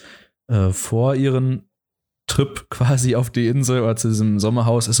jetzt vor ihren Trip quasi auf die Insel oder zu diesem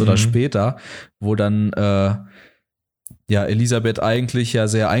Sommerhaus ist oder später, wo dann Elisabeth eigentlich ja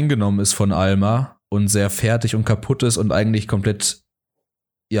sehr eingenommen ist von Alma und sehr fertig und kaputt ist und eigentlich komplett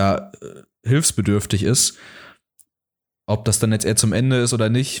hilfsbedürftig ist. Ob das dann jetzt eher zum Ende ist oder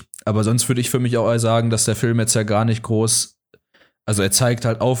nicht, aber sonst würde ich für mich auch sagen, dass der Film jetzt ja gar nicht groß, Also er zeigt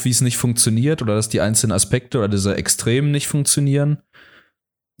halt auf, wie es nicht funktioniert oder dass die einzelnen Aspekte oder diese Extremen nicht funktionieren.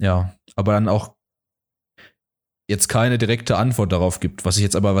 Ja, aber dann auch jetzt keine direkte Antwort darauf gibt, was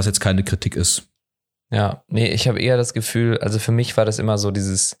jetzt keine Kritik ist. Ja, nee, ich habe eher das Gefühl, also für mich war das immer so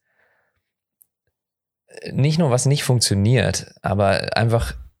dieses, nicht nur was nicht funktioniert, aber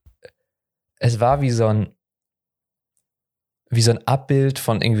einfach, es war wie so ein Abbild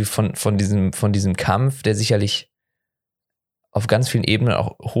von irgendwie von diesem Kampf, der sicherlich auf ganz vielen Ebenen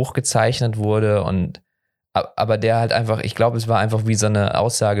auch hochgezeichnet wurde aber der halt einfach, ich glaube, es war einfach wie so eine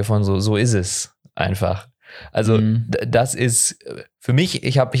Aussage von so ist es einfach. Also das ist für mich,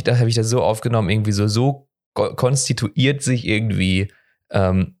 hab ich das so aufgenommen, irgendwie so konstituiert sich irgendwie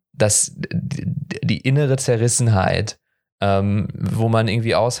die innere Zerrissenheit, wo man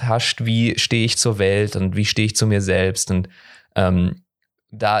irgendwie aushascht, wie stehe ich zur Welt und wie stehe ich zu mir selbst und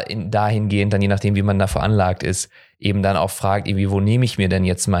dahingehend dann, je nachdem, wie man da veranlagt ist, eben dann auch fragt, irgendwie, wo nehme ich mir denn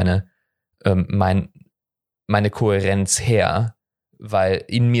jetzt meine Kohärenz her? Weil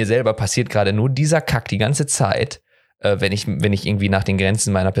in mir selber passiert gerade nur dieser Kack die ganze Zeit, wenn ich irgendwie nach den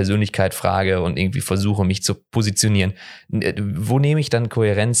Grenzen meiner Persönlichkeit frage und irgendwie versuche, mich zu positionieren. Wo nehme ich dann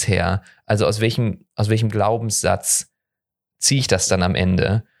Kohärenz her? Also aus welchem Glaubenssatz ziehe ich das dann am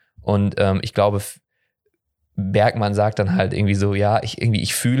Ende? Und ich glaube, Bergman sagt dann halt irgendwie so, ja,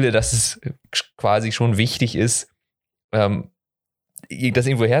 ich fühle, dass es quasi schon wichtig ist, das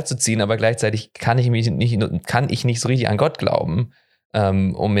irgendwo herzuziehen, aber gleichzeitig kann ich nicht so richtig an Gott glauben,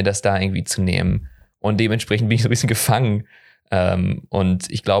 um mir das da irgendwie zu nehmen. Und dementsprechend bin ich so ein bisschen gefangen. Und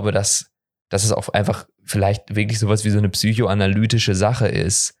ich glaube, dass es auch einfach vielleicht wirklich sowas wie so eine psychoanalytische Sache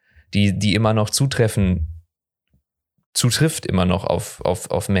ist, die immer noch zutrifft immer noch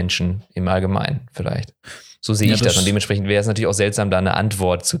auf Menschen im Allgemeinen vielleicht. So sehe ich das. Und dementsprechend wäre es natürlich auch seltsam, da eine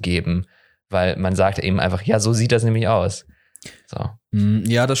Antwort zu geben, weil man sagt eben einfach, ja, so sieht das nämlich aus. So.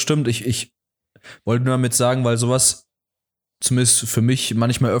 Ja, das stimmt. Ich wollte nur damit sagen, weil sowas zumindest für mich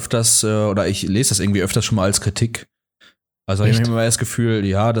manchmal öfters, oder ich lese das irgendwie öfters schon mal als Kritik. Also habe ich immer das Gefühl,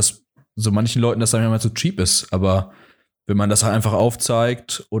 ja, dass so manchen Leuten das dann immer zu cheap ist. Aber wenn man das halt einfach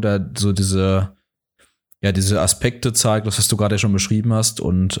aufzeigt oder so diese Aspekte zeigt, das, was du gerade schon beschrieben hast,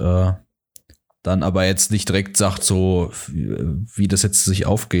 und dann aber jetzt nicht direkt sagt, so wie das jetzt sich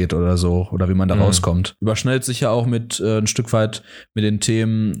aufgeht oder so, oder wie man da rauskommt. Überschneidet sich ja auch mit ein Stück weit mit den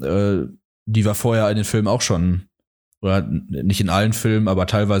Themen, die wir vorher in den Filmen auch schon, oder nicht in allen Filmen, aber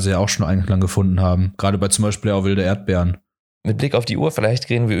teilweise ja auch schon Einklang gefunden haben. Gerade bei zum Beispiel auch Wilde Erdbeeren. Mit Blick auf die Uhr, vielleicht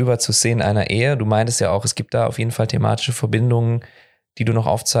reden wir über zu Szenen einer Ehe. Du meintest ja auch, es gibt da auf jeden Fall thematische Verbindungen, die du noch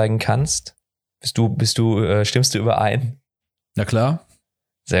aufzeigen kannst. Stimmst du überein? Na klar.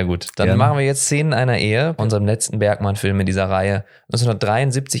 Sehr gut. Dann machen wir jetzt Szenen einer Ehe, unserem letzten Bergman-Film in dieser Reihe.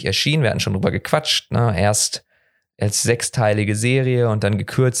 1973 erschienen, wir hatten schon drüber gequatscht, ne? Erst als 6-teilige Serie und dann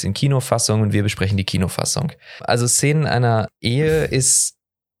gekürzt in Kinofassung, und wir besprechen die Kinofassung. Also Szenen einer Ehe das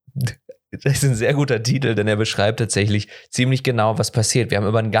ist ein sehr guter Titel, denn er beschreibt tatsächlich ziemlich genau, was passiert. Wir haben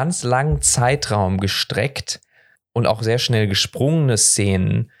über einen ganz langen Zeitraum gestreckt und auch sehr schnell gesprungene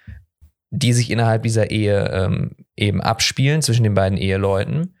Szenen, die sich innerhalb dieser Ehe eben abspielen zwischen den beiden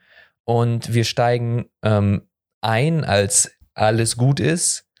Eheleuten. Und wir steigen ein, als alles gut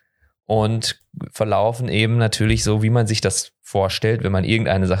ist, und verlaufen eben natürlich so, wie man sich das vorstellt, wenn man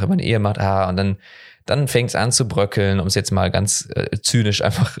irgendeine Sache über eine Ehe macht. Und dann fängt es an zu bröckeln, um es jetzt mal ganz zynisch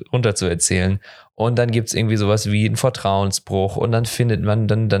einfach runter zu erzählen. Und dann gibt es irgendwie sowas wie einen Vertrauensbruch, und dann findet man,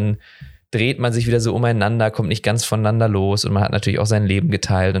 dann dreht man sich wieder so umeinander, kommt nicht ganz voneinander los, und man hat natürlich auch sein Leben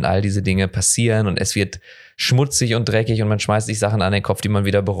geteilt und all diese Dinge passieren und es wird schmutzig und dreckig und man schmeißt sich Sachen an den Kopf, die man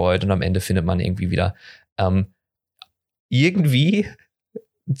wieder bereut, und am Ende findet man irgendwie wieder irgendwie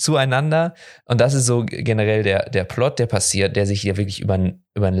zueinander. Und das ist so generell der Plot, der passiert, der sich hier wirklich über einen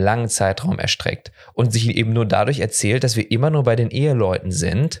langen Zeitraum erstreckt und sich eben nur dadurch erzählt, dass wir immer nur bei den Eheleuten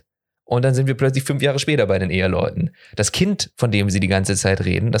sind. Und dann sind wir plötzlich 5 Jahre später bei den Eheleuten. Das Kind, von dem sie die ganze Zeit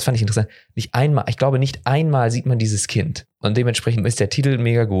reden, das fand ich interessant. Ich glaube, nicht einmal sieht man dieses Kind. Und dementsprechend ist der Titel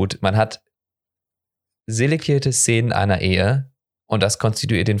mega gut. Man hat selektierte Szenen einer Ehe, und das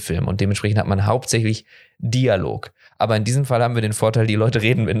konstituiert den Film. Und dementsprechend hat man hauptsächlich Dialog. Aber in diesem Fall haben wir den Vorteil, die Leute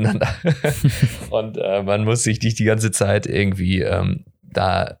reden miteinander. Und man muss sich nicht die ganze Zeit irgendwie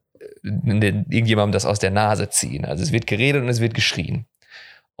irgendjemandem das aus der Nase ziehen. Also es wird geredet und es wird geschrien.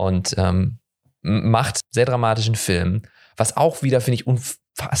 Und macht sehr dramatischen Film, was auch wieder, finde ich,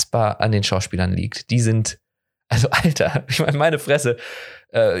 unfassbar an den Schauspielern liegt. Die sind, also Alter, ich meine Fresse,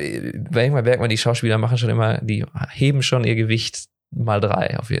 bei Ingmar Bergman, die Schauspieler die heben schon ihr Gewicht mal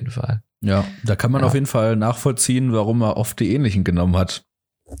 3 auf jeden Fall. Ja, da kann man auf jeden Fall nachvollziehen, warum er oft die Ähnlichen genommen hat.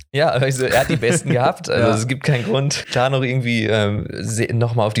 Ja, also er hat die besten gehabt. Also Ja. es gibt keinen Grund, da noch irgendwie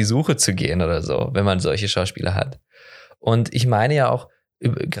nochmal auf die Suche zu gehen oder so, wenn man solche Schauspieler hat. Und ich meine ja auch,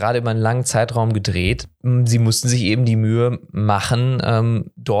 gerade über einen langen Zeitraum gedreht, sie mussten sich eben die Mühe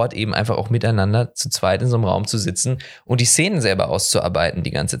machen, dort eben einfach auch miteinander zu zweit in so einem Raum zu sitzen und die Szenen selber auszuarbeiten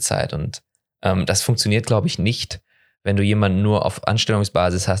die ganze Zeit. Und das funktioniert, glaube ich, nicht, wenn du jemanden nur auf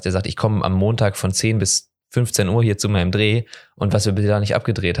Anstellungsbasis hast, der sagt, ich komme am Montag von 10 bis 15 Uhr hier zu meinem Dreh und was wir bitte da nicht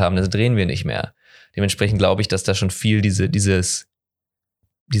abgedreht haben, das drehen wir nicht mehr. Dementsprechend glaube ich, dass da schon viel diese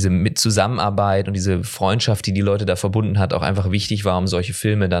mit Zusammenarbeit und diese Freundschaft, die die Leute da verbunden hat, auch einfach wichtig war, um solche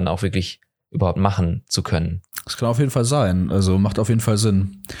Filme dann auch wirklich überhaupt machen zu können. Das kann auf jeden Fall sein. Also macht auf jeden Fall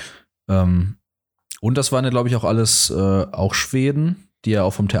Sinn. Und das waren ja, glaube ich, auch alles auch Schweden, die er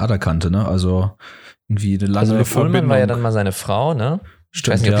auch vom Theater kannte, ne? Also irgendwie eine lange Also Liv Ullmann Verbindung. war ja dann mal seine Frau, ne?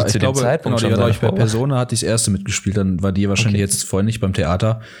 Stimmt, ich weiß nicht, ob ja. die zu dem glaube, Zeitpunkt genau, schon die, seine ich, bei Frau war. Persona hat die das erste mitgespielt, dann war die wahrscheinlich Okay. jetzt vorhin nicht beim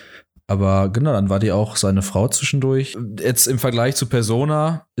Theater. Aber genau, dann war die auch seine Frau zwischendurch. Jetzt im Vergleich zu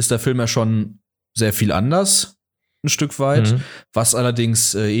Persona ist der Film ja schon sehr viel anders, ein Stück weit. Mhm. Was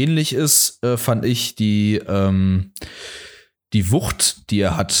allerdings ähnlich ist, fand ich die Wucht, die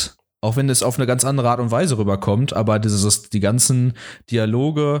er hat. Auch wenn es auf eine ganz andere Art und Weise rüberkommt, aber die ganzen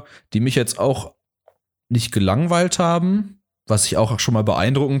Dialoge, die mich jetzt auch nicht gelangweilt haben, was ich auch schon mal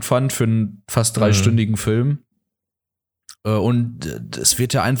beeindruckend fand für einen fast 3-stündigen Film. Und es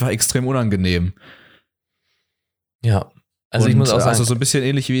wird ja einfach extrem unangenehm. Ja, also ich Und, muss auch sagen, also so ein bisschen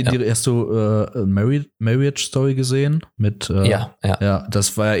ähnlich wie hast du Marriage Story gesehen? Mit, ja. Ja,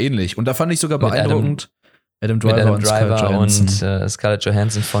 das war ja ähnlich. Und da fand ich sogar Mit beeindruckend. Adam mit Driver Adam und Scarlett Driver Johansson. und Scarlett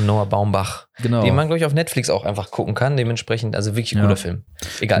Johansson von Noah Baumbach, Genau. den man, glaube ich, auf Netflix auch einfach gucken kann. Dementsprechend, also wirklich ein Ja. guter Film.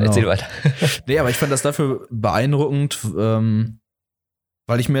 Egal, Genau. erzähl weiter. Nee, aber ich fand das dafür beeindruckend,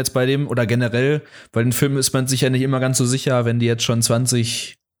 weil ich mir jetzt bei dem, oder generell, bei den Filmen ist man sich ja nicht immer ganz so sicher, wenn die jetzt schon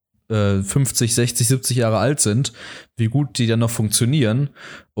 20, 50, 60, 70 Jahre alt sind, wie gut die dann noch funktionieren.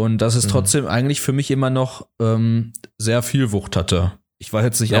 Und dass es trotzdem eigentlich für mich immer noch sehr viel Wucht hatte. Ich weiß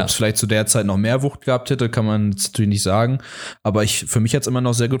jetzt nicht, ob es vielleicht zu der Zeit noch mehr Wucht gehabt hätte, kann man jetzt natürlich nicht sagen. Aber für mich hat es immer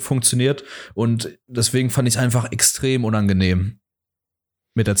noch sehr gut funktioniert. Und deswegen fand ich es einfach extrem unangenehm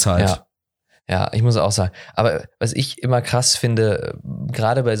mit der Zeit. Ja, ich muss auch sagen. Aber was ich immer krass finde,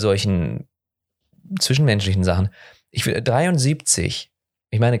 gerade bei solchen zwischenmenschlichen Sachen, ich finde 73,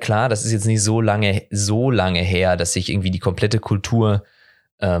 ich meine, klar, das ist jetzt nicht so lange her, dass sich irgendwie die komplette Kultur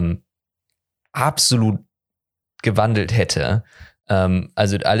absolut gewandelt hätte.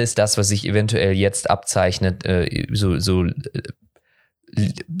 Also alles das, was sich eventuell jetzt abzeichnet,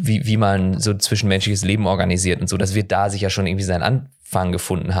 wie man so zwischenmenschliches Leben organisiert und so, das wird da sicher schon irgendwie seinen Anfang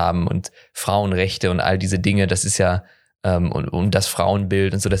gefunden haben und Frauenrechte und all diese Dinge, das ist ja und das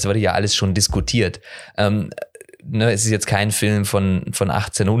Frauenbild und so, das wurde ja alles schon diskutiert. Es ist jetzt kein Film von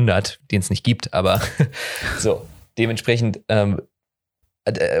 1800, den es nicht gibt, aber so, dementsprechend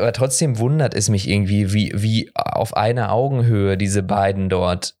aber trotzdem wundert es mich irgendwie, wie auf einer Augenhöhe diese beiden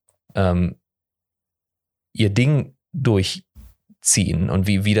dort ihr Ding durchziehen und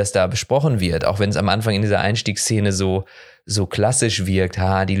wie das da besprochen wird, auch wenn es am Anfang in dieser Einstiegsszene so klassisch wirkt,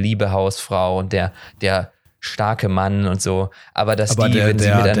 die liebe Hausfrau und der starke Mann und so, aber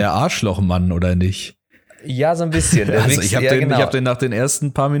der Arschlochmann, oder nicht? Ja, so ein bisschen. Also ich hab den nach den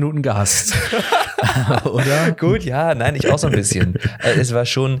ersten paar Minuten gehasst. Oder? Gut, ja, nein, ich auch so ein bisschen. Es war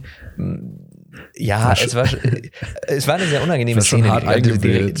schon, es war eine sehr unangenehme Szene. Schon hart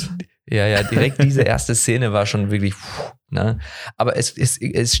eingewählt. Direkt diese erste Szene war schon wirklich, ne? Aber es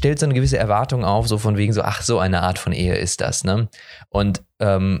stellt so eine gewisse Erwartung auf, so von wegen so, ach, so eine Art von Ehe ist das, ne? Und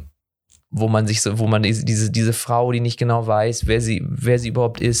wo man diese Frau, die nicht genau weiß, wer sie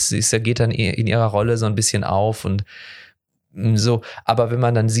überhaupt ist, geht dann in ihrer Rolle so ein bisschen auf und so. Aber wenn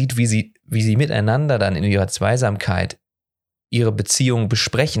man dann sieht, wie sie miteinander dann in ihrer Zweisamkeit ihre Beziehung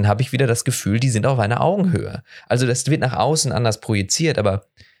besprechen, habe ich wieder das Gefühl, die sind auf einer Augenhöhe. Also das wird nach außen anders projiziert, aber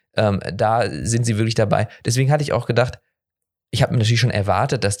da sind sie wirklich dabei. Deswegen hatte ich auch gedacht, ich habe mir natürlich schon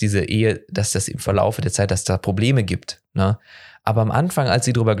erwartet, dass diese Ehe, dass das im Verlaufe der Zeit, dass da Probleme gibt, ne? Aber am Anfang, als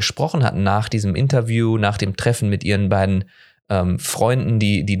sie darüber gesprochen hatten, nach diesem Interview, nach dem Treffen mit ihren beiden Freunden,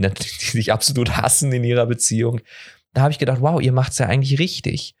 die sich absolut hassen in ihrer Beziehung, da habe ich gedacht, wow, ihr macht es ja eigentlich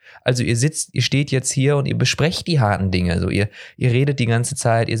richtig. Also ihr steht jetzt hier und ihr besprecht die harten Dinge. So, ihr redet die ganze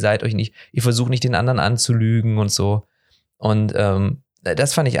Zeit, ihr versucht nicht den anderen anzulügen und so. Und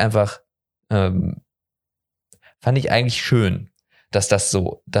das fand ich einfach, eigentlich schön, dass das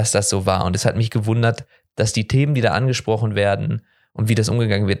so war. Und es hat mich gewundert, dass die Themen, die da angesprochen werden und wie das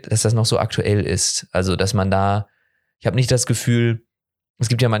umgegangen wird, dass das noch so aktuell ist. Also, dass man ich habe nicht das Gefühl, es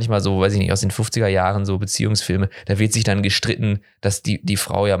gibt ja manchmal so, weiß ich nicht, aus den 50er Jahren so Beziehungsfilme, da wird sich dann gestritten, dass die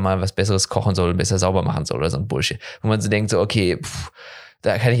Frau ja mal was Besseres kochen soll und besser sauber machen soll oder so ein Bullshit. Wo man so denkt, so, okay,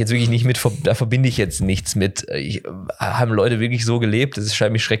 da kann ich jetzt wirklich nicht mit, da verbinde ich jetzt nichts mit. Haben Leute wirklich so gelebt? Das ist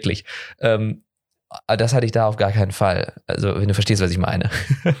scheinbar schrecklich. Das hatte ich da auf gar keinen Fall. Also, wenn du verstehst, was ich meine.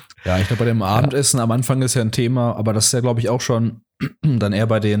 Ja, ich glaube, bei dem Abendessen am Anfang ist ja ein Thema, aber das ist ja, glaube ich, auch schon dann eher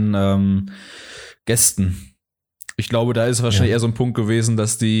bei den Gästen. Ich glaube, da ist wahrscheinlich eher so ein Punkt gewesen,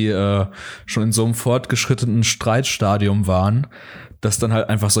 dass die schon in so einem fortgeschrittenen Streitstadium waren, dass dann halt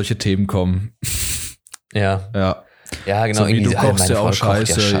einfach solche Themen kommen. Ja. Ja, genau. So wie du kochst ja auch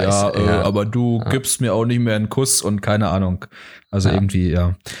scheiße, ja, aber du gibst mir auch nicht mehr einen Kuss und keine Ahnung. Also irgendwie,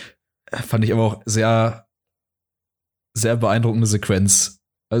 fand ich aber auch sehr, sehr beeindruckende Sequenz.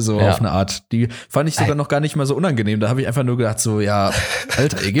 Also auf eine Art. Die fand ich sogar noch gar nicht mal so unangenehm. Da habe ich einfach nur gedacht so, ja,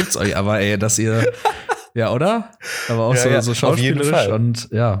 Alter, ihr gibt's euch, aber dass ihr, ja, oder? Aber auch so schauspielerisch und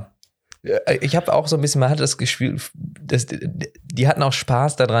Ich habe auch so ein bisschen, man hat das Gefühl, die hatten auch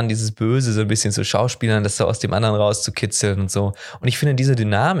Spaß daran, dieses Böse so ein bisschen zu schauspielern, das so aus dem anderen rauszukitzeln und so. Und ich finde, diese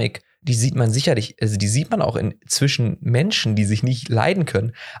Dynamik, die sieht man sicherlich, also die sieht man auch zwischen Menschen, die sich nicht leiden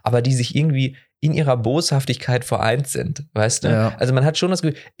können, aber die sich irgendwie in ihrer Boshaftigkeit vereint sind, weißt du? Ja. Also man hat schon das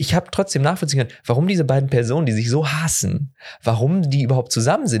Gefühl, ich habe trotzdem nachvollziehen können, warum diese beiden Personen, die sich so hassen, warum die überhaupt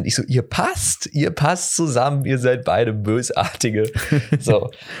zusammen sind. Ich so, ihr passt zusammen, ihr seid beide Bösartige.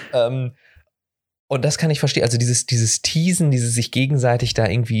 So, und das kann ich verstehen. Also dieses Teasen, dieses sich gegenseitig da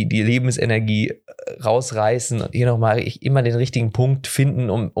irgendwie die Lebensenergie rausreißen und hier nochmal immer den richtigen Punkt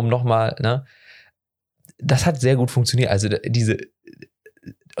finden, um nochmal, ne? Das hat sehr gut funktioniert. Also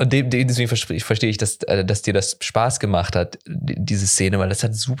und deswegen verstehe ich, dass dir das Spaß gemacht hat, diese Szene, weil das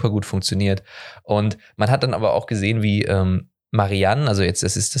hat super gut funktioniert. Und man hat dann aber auch gesehen, wie Marianne, also jetzt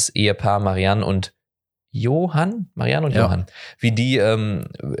das ist das Ehepaar Marianne und Johann, wie die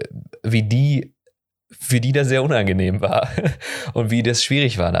für die das sehr unangenehm war und wie das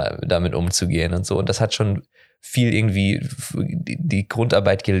schwierig war, damit umzugehen und so. Und das hat schon viel irgendwie die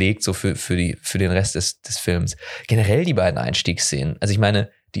Grundarbeit gelegt, so für den Rest des Films. Generell die beiden Einstiegsszenen. Also ich meine,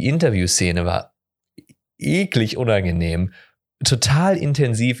 die Interviewszene war eklig unangenehm, total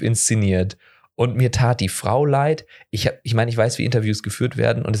intensiv inszeniert und mir tat die Frau leid. Ich meine, ich weiß, wie Interviews geführt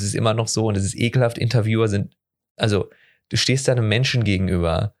werden und es ist immer noch so und es ist ekelhaft. Interviewer sind, also du stehst da einem Menschen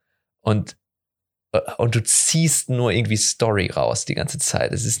gegenüber und du ziehst nur irgendwie Story raus die ganze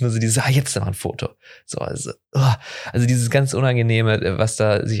Zeit. Es ist nur so dieses, jetzt noch ein Foto. So, also dieses ganz Unangenehme, was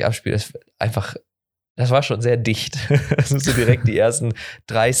da sich abspielt, das war schon sehr dicht. Das ist so direkt die ersten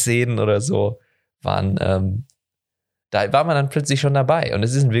 3 Szenen oder so waren, da war man dann plötzlich schon dabei. Und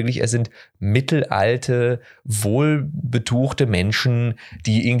es sind mittelalte, wohlbetuchte Menschen,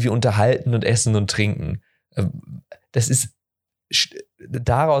 die irgendwie unterhalten und essen und trinken. Das ist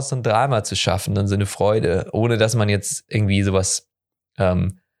daraus so ein Drama zu schaffen und so eine Freude, ohne dass man jetzt irgendwie sowas,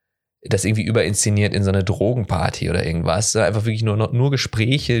 das irgendwie überinszeniert in so eine Drogenparty oder irgendwas. Einfach wirklich nur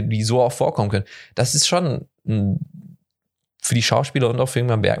Gespräche, die so auch vorkommen können. Das ist schon für die Schauspieler und auch für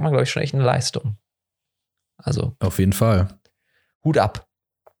Ingmar Bergman, glaube ich, schon echt eine Leistung. Also. Auf jeden Fall. Hut ab.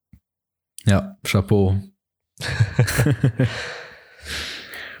 Ja, Chapeau.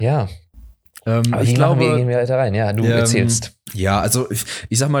 Ja. Aber ich glaube, gehen wir weiter rein. Ja, du erzählst. Ja, also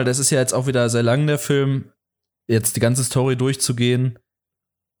ich sag mal, das ist ja jetzt auch wieder sehr lang, der Film. Jetzt die ganze Story durchzugehen,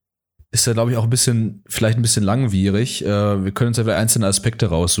 ist ja, glaube ich, auch vielleicht ein bisschen langwierig. Wir können uns ja wieder einzelne Aspekte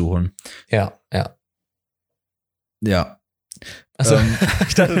raussuchen. Ja. Ja. Also,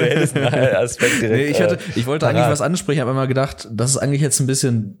 ich dachte, du hättest einen Aspekt direkt. Nee, ich wollte eigentlich was ansprechen, habe immer gedacht, das ist eigentlich jetzt ein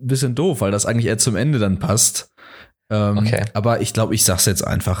bisschen doof, weil das eigentlich eher zum Ende dann passt. Okay. Aber ich glaube, ich sag's jetzt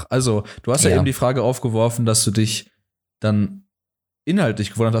einfach. Also, du hast ja eben die Frage aufgeworfen, dass du dich dann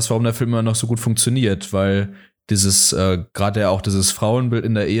inhaltlich gewundert hast, warum der Film immer noch so gut funktioniert, weil gerade ja auch dieses Frauenbild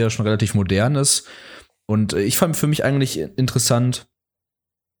in der Ehe schon relativ modern ist. Und ich fand für mich eigentlich interessant,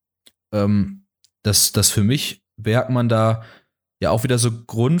 dass für mich Bergman da ja auch wieder so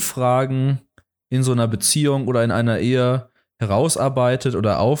Grundfragen in so einer Beziehung oder in einer Ehe herausarbeitet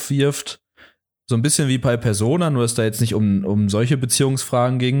oder aufwirft. So ein bisschen wie bei Persona, nur dass da jetzt nicht um solche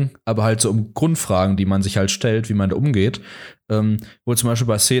Beziehungsfragen ging, aber halt so um Grundfragen, die man sich halt stellt, wie man da umgeht. Wo zum Beispiel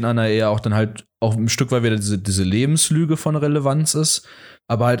bei Szenen einer Ehe auch dann halt auch ein Stück weit wieder diese Lebenslüge von Relevanz ist,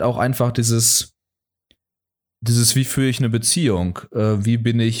 aber halt auch einfach dieses wie führe ich eine Beziehung?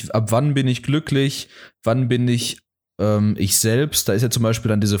 Ab wann bin ich glücklich? Wann bin ich ich selbst? Da ist ja zum Beispiel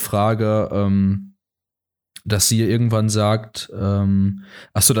dann diese Frage, dass sie irgendwann sagt,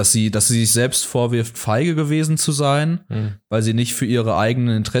 dass sie sich selbst vorwirft, feige gewesen zu sein, weil sie nicht für ihre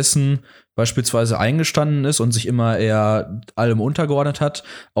eigenen Interessen beispielsweise eingestanden ist und sich immer eher allem untergeordnet hat.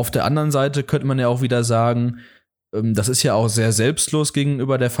 Auf der anderen Seite könnte man ja auch wieder sagen, das ist ja auch sehr selbstlos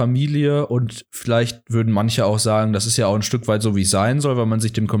gegenüber der Familie und vielleicht würden manche auch sagen, das ist ja auch ein Stück weit so, wie es sein soll, weil man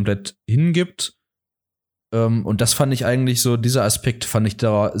sich dem komplett hingibt. Und das fand ich eigentlich so, dieser Aspekt fand ich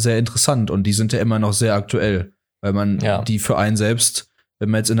da sehr interessant und die sind ja immer noch sehr aktuell, weil man die für einen selbst, wenn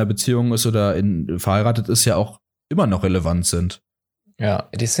man jetzt in einer Beziehung ist oder verheiratet ist, ja auch immer noch relevant sind. Ja,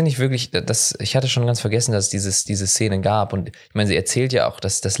 das finde ich wirklich, ich hatte schon ganz vergessen, dass es diese Szene gab und ich meine, sie erzählt ja auch,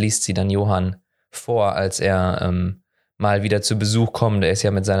 das liest sie dann Johann vor, als er mal wieder zu Besuch kommt. Er ist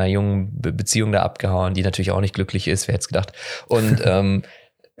ja mit seiner jungen Beziehung da abgehauen, die natürlich auch nicht glücklich ist, wer hätte es gedacht. Und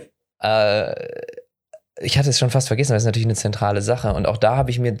ich hatte es schon fast vergessen, das ist natürlich eine zentrale Sache. Und auch da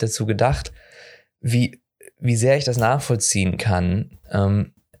habe ich mir dazu gedacht, wie sehr ich das nachvollziehen kann,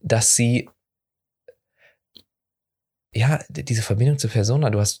 dass sie diese Verbindung zur Persona,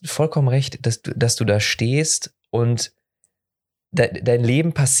 du hast vollkommen recht, dass du da stehst und dein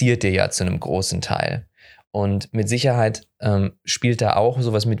Leben passiert dir ja zu einem großen Teil. Und mit Sicherheit spielt da auch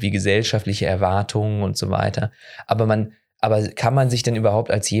sowas mit wie gesellschaftliche Erwartungen und so weiter. Aber kann man sich denn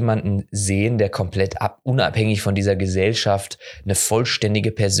überhaupt als jemanden sehen, der komplett unabhängig von dieser Gesellschaft eine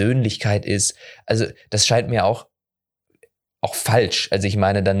vollständige Persönlichkeit ist? Also das scheint mir auch falsch. Also ich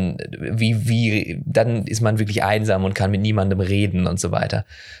meine, dann dann ist man wirklich einsam und kann mit niemandem reden und so weiter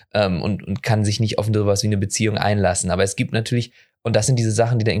und kann sich nicht auf sowas wie eine Beziehung einlassen. Aber es gibt natürlich, und das sind diese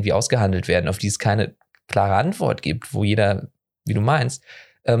Sachen, die da irgendwie ausgehandelt werden, auf die es keine klare Antwort gibt, wo jeder, wie du meinst,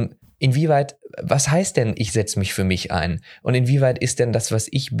 inwieweit, was heißt denn, ich setze mich für mich ein? Und inwieweit ist denn das, was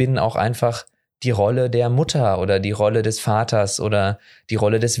ich bin, auch einfach die Rolle der Mutter oder die Rolle des Vaters oder die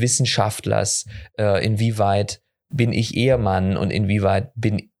Rolle des Wissenschaftlers? Inwieweit bin ich Ehemann und inwieweit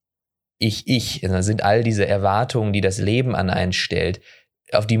bin ich? Also sind all diese Erwartungen, die das Leben an einen stellt,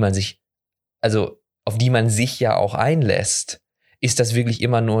 auf die man sich ja auch einlässt. Ist das wirklich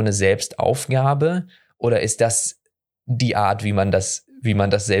immer nur eine Selbstaufgabe oder ist das die Art, wie man das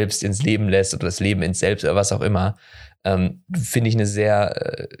selbst ins Leben lässt oder das Leben ins Selbst oder was auch immer? Finde ich eine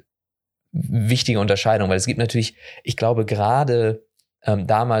sehr wichtige Unterscheidung, weil es gibt natürlich, ich glaube gerade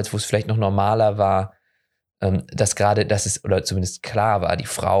damals, wo es vielleicht noch normaler war, dass es, oder zumindest klar war, die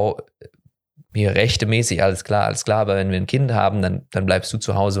Frau, mir rechtemäßig, alles klar, aber wenn wir ein Kind haben, dann bleibst du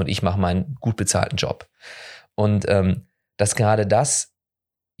zu Hause und ich mache meinen gut bezahlten Job. Und dass gerade das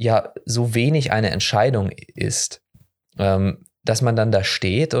ja so wenig eine Entscheidung ist, dass man dann da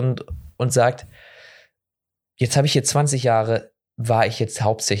steht und sagt, jetzt habe ich hier 20 Jahre, war ich jetzt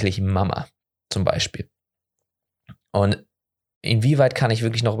hauptsächlich Mama, zum Beispiel. Und inwieweit kann ich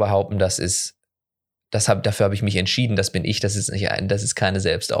wirklich noch behaupten, dafür habe ich mich entschieden, das bin ich, das ist keine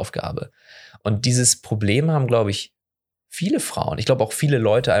Selbstaufgabe. Und dieses Problem haben, glaube ich, viele Frauen. Ich glaube auch viele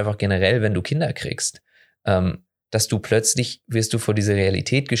Leute einfach generell, wenn du Kinder kriegst, dass du plötzlich wirst du vor diese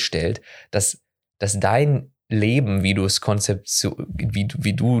Realität gestellt, dass dein Leben, wie du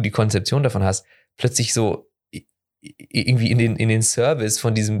die Konzeption davon hast, plötzlich so irgendwie in den Service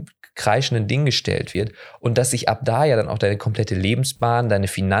von diesem kreischenden Ding gestellt wird und dass sich ab da ja dann auch deine komplette Lebensbahn, deine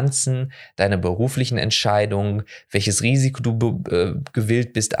Finanzen, deine beruflichen Entscheidungen, welches Risiko du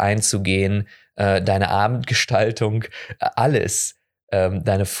gewillt bist einzugehen, deine Abendgestaltung, alles,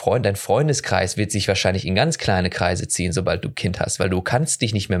 dein Freundeskreis wird sich wahrscheinlich in ganz kleine Kreise ziehen, sobald du Kind hast, weil du kannst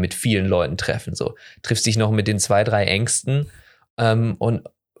dich nicht mehr mit vielen Leuten treffen, so triffst dich noch mit den 2, 3 Ängsten und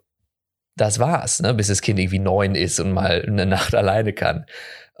das war's, ne, bis das Kind irgendwie 9 ist und mal eine Nacht alleine kann.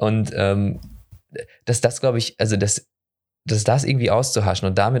 Und dass das, glaube ich, also dass das irgendwie auszuhaschen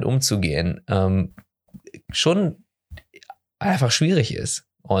und damit umzugehen, schon einfach schwierig ist.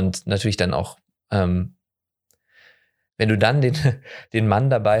 Und natürlich dann auch, wenn du dann den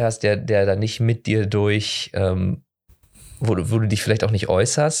Mann dabei hast, der da nicht mit dir durch, wo du dich vielleicht auch nicht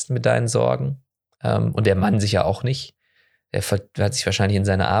äußerst mit deinen Sorgen, und der Mann sich ja auch nicht. Er hat sich wahrscheinlich in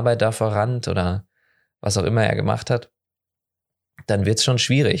seine Arbeit da verrannt oder was auch immer er gemacht hat. Dann wird es schon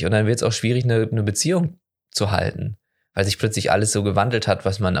schwierig. Und dann wird es auch schwierig, eine Beziehung zu halten. Weil sich plötzlich alles so gewandelt hat,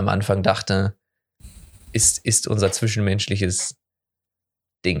 was man am Anfang dachte, ist unser zwischenmenschliches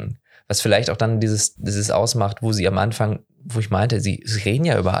Ding. Was vielleicht auch dann dieses ausmacht, wo sie am Anfang, wo ich meinte, sie reden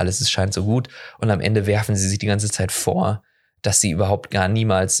ja über alles, es scheint so gut. Und am Ende werfen sie sich die ganze Zeit vor, dass sie überhaupt gar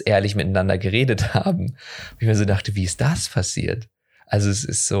niemals ehrlich miteinander geredet haben. Und ich mir so dachte, wie ist das passiert? Also es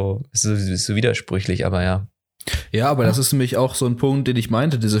ist so widersprüchlich, aber ja. Ja, aber das ist nämlich auch so ein Punkt, den ich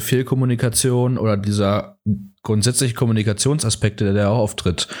meinte, diese Fehlkommunikation oder dieser grundsätzliche Kommunikationsaspekte, der auch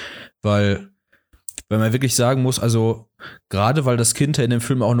auftritt. Weil man wirklich sagen muss, also gerade weil das Kind ja in dem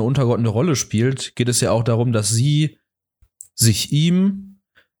Film auch eine untergeordnete Rolle spielt, geht es ja auch darum, dass sie sich ihm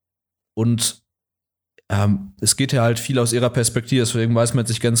Und es geht ja halt viel aus ihrer Perspektive, deswegen weiß man jetzt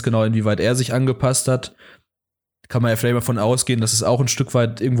nicht ganz genau, inwieweit er sich angepasst hat. Kann man ja vielleicht mal davon ausgehen, dass es auch ein Stück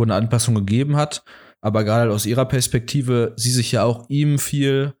weit irgendwo eine Anpassung gegeben hat. Aber gerade halt aus ihrer Perspektive, sie sich ja auch ihm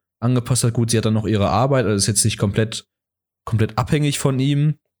viel angepasst hat. Gut, sie hat dann noch ihre Arbeit, also ist jetzt nicht komplett abhängig von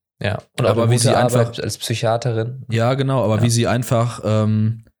ihm. Ja, und aber wie sie einfach als Psychiaterin. Ja, genau, aber wie sie einfach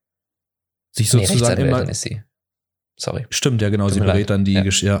sich sozusagen immer ist sie. Sorry. Stimmt, ja genau, sie berät dann die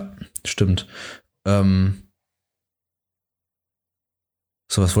ja, stimmt.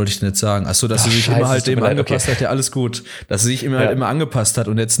 So, was wollte ich denn jetzt sagen? Achso, dass sie sich immer halt dem angepasst hat, ja, alles gut. Dass sie sich immer halt immer angepasst hat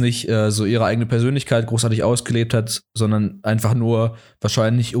und jetzt nicht so ihre eigene Persönlichkeit großartig ausgelebt hat, sondern einfach nur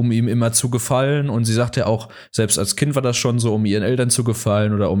wahrscheinlich, um ihm immer zu gefallen. Und sie sagt ja auch, selbst als Kind war das schon so, um ihren Eltern zu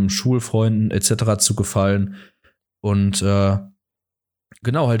gefallen oder um Schulfreunden etc. zu gefallen. Und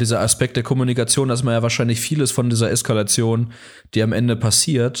genau, halt dieser Aspekt der Kommunikation, dass man ja wahrscheinlich vieles von dieser Eskalation, die am Ende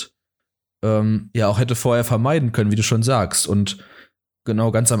passiert, ja auch hätte vorher vermeiden können, wie du schon sagst. Und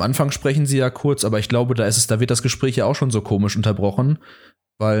genau, ganz am Anfang sprechen sie ja kurz, aber ich glaube, da wird das Gespräch ja auch schon so komisch unterbrochen,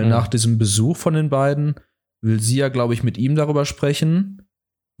 weil nach diesem Besuch von den beiden will sie ja, glaube ich, mit ihm darüber sprechen,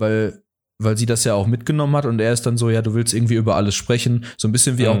 weil sie das ja auch mitgenommen hat und er ist dann so, ja, du willst irgendwie über alles sprechen, so ein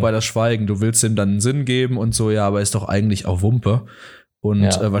bisschen wie auch bei das Schweigen, du willst ihm dann einen Sinn geben und so, ja, aber ist doch eigentlich auch Wumpe. Und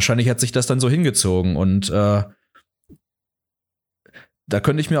wahrscheinlich hat sich das dann so hingezogen und da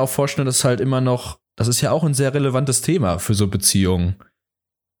könnte ich mir auch vorstellen, dass halt immer noch, das ist ja auch ein sehr relevantes Thema für so Beziehungen.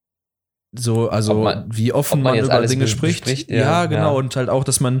 So, also wie offen man über Dinge spricht. Ja, genau. Ja. Und halt auch,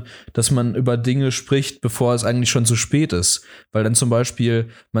 dass man über Dinge spricht, bevor es eigentlich schon zu spät ist. Weil dann zum Beispiel,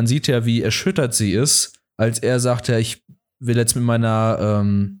 man sieht ja, wie erschüttert sie ist, als er sagt, ja, ich will jetzt mit meiner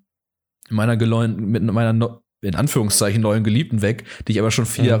in Anführungszeichen neuen Geliebten weg, die ich aber schon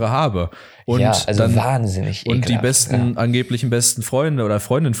 4 Jahre habe. Und ja, also dann, wahnsinnig ekelhaft. Und die angeblichen besten Freunde oder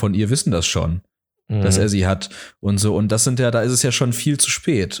Freundinnen von ihr wissen das schon, dass er sie hat und so. Und das da ist es ja schon viel zu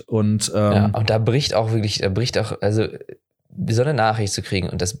spät. Und und da bricht auch, also so eine Nachricht zu kriegen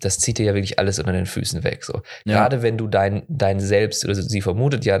und das zieht dir ja wirklich alles unter den Füßen weg. So. Ja. Gerade wenn du dein Selbst, oder sie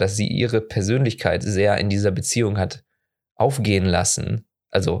vermutet ja, dass sie ihre Persönlichkeit sehr in dieser Beziehung hat aufgehen lassen,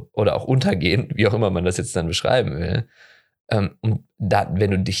 also, oder auch untergehen, wie auch immer man das jetzt dann beschreiben will. Und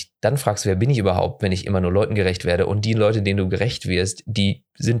wenn du dich dann fragst, wer bin ich überhaupt, wenn ich immer nur Leuten gerecht werde und die Leute, denen du gerecht wirst, die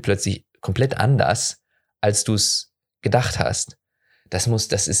sind plötzlich komplett anders, als du es gedacht hast. Das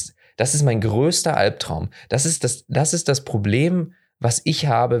ist mein größter Albtraum. Das ist das Problem, was ich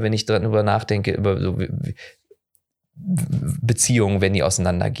habe, wenn ich darüber nachdenke, über so Beziehungen, wenn die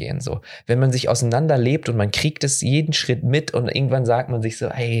auseinandergehen. So. Wenn man sich auseinanderlebt und man kriegt es jeden Schritt mit und irgendwann sagt man sich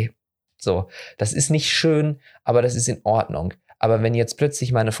so, hey, so, das ist nicht schön, aber das ist in Ordnung. Aber wenn jetzt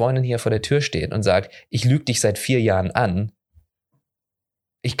plötzlich meine Freundin hier vor der Tür steht und sagt, ich lüge dich seit 4 Jahren an,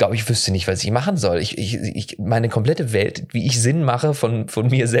 ich glaube, ich wüsste nicht, was ich machen soll. Meine komplette Welt, wie ich Sinn mache von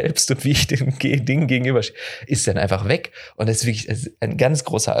mir selbst und wie ich den Dingen gegenüber, ist dann einfach weg. Und das ist wirklich ein ganz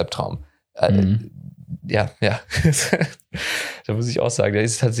großer Albtraum. Ja. Da muss ich auch sagen,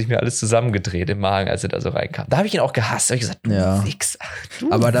 hat sich mir alles zusammengedreht im Magen, als er da so reinkam. Da habe ich ihn auch gehasst. Da habe ich gesagt, du Wichser.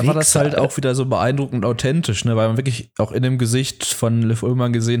 Aber da war das halt auch wieder so beeindruckend authentisch, ne? Weil man wirklich auch in dem Gesicht von Liv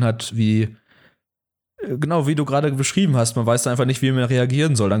Ullmann gesehen hat, wie du gerade beschrieben hast, man weiß da einfach nicht, wie man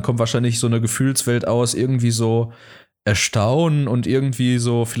reagieren soll. Dann kommt wahrscheinlich so eine Gefühlswelt aus, irgendwie so Erstaunen und irgendwie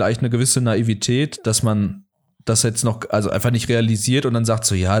so vielleicht eine gewisse Naivität, dass man das jetzt noch, also einfach nicht realisiert und dann sagt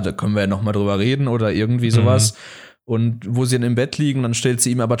so, ja, da können wir ja noch mal drüber reden oder irgendwie sowas. Und wo sie dann im Bett liegen, dann stellt sie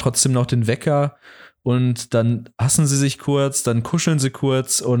ihm aber trotzdem noch den Wecker und dann hassen sie sich kurz, dann kuscheln sie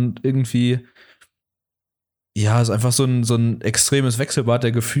kurz und irgendwie, ja, ist einfach so ein extremes Wechselbad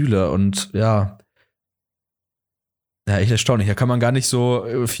der Gefühle und ja, echt erstaunlich. Da kann man gar nicht so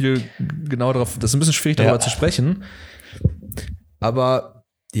viel genau drauf, das ist ein bisschen schwierig darüber zu sprechen. Aber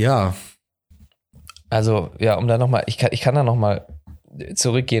ja. Also, ja, um da nochmal, ich kann da nochmal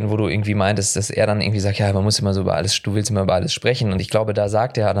zurückgehen, wo du irgendwie meintest, dass er dann irgendwie sagt, ja, man muss immer so über alles, du willst immer über alles sprechen. Und ich glaube, da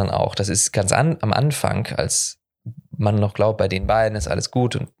sagt er dann auch, das ist ganz am Anfang, als man noch glaubt, bei den beiden ist alles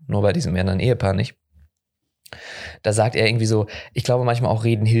gut und nur bei diesem anderen Ehepaar nicht. Da sagt er irgendwie so, ich glaube manchmal auch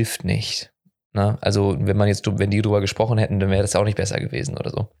reden hilft nicht. Na? Also, wenn die drüber gesprochen hätten, dann wäre das auch nicht besser gewesen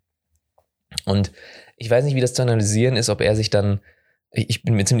oder so. Und ich weiß nicht, wie das zu analysieren ist, ob er sich dann, ich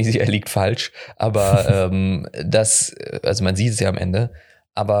bin mir ziemlich sicher, er liegt falsch, aber also man sieht es ja am Ende,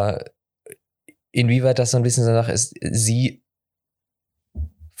 aber inwieweit das so ein bisschen so eine Sache ist, sie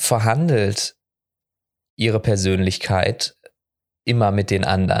verhandelt ihre Persönlichkeit immer mit den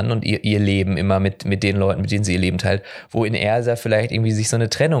anderen und ihr Leben immer mit den Leuten, mit denen sie ihr Leben teilt, wohin er vielleicht irgendwie sich so eine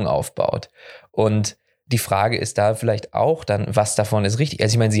Trennung aufbaut. Und die Frage ist da vielleicht auch dann, was davon ist richtig.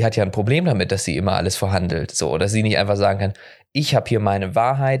 Also ich meine, sie hat ja ein Problem damit, dass sie immer alles verhandelt. So, dass sie nicht einfach sagen kann, ich habe hier meine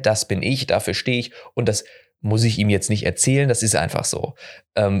Wahrheit, das bin ich, dafür stehe ich und das muss ich ihm jetzt nicht erzählen, das ist einfach so.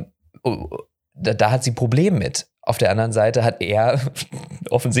 Da hat sie ein Problem mit. Auf der anderen Seite hat er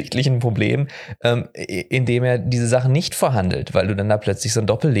offensichtlich ein Problem, indem er diese Sachen nicht verhandelt, weil du dann da plötzlich so ein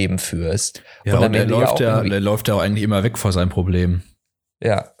Doppelleben führst. Ja, und der läuft ja auch eigentlich immer weg vor seinem Problem.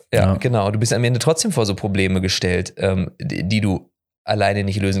 Ja, genau. Du bist am Ende trotzdem vor so Probleme gestellt, die du alleine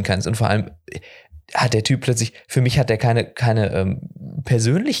nicht lösen kannst. Und vor allem hat der Typ plötzlich, für mich hat der keine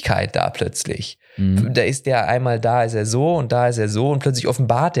Persönlichkeit da plötzlich. Mhm. Da ist der einmal, da ist er so und da ist er so und plötzlich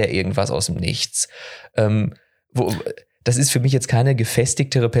offenbart er irgendwas aus dem Nichts. Das ist für mich jetzt keine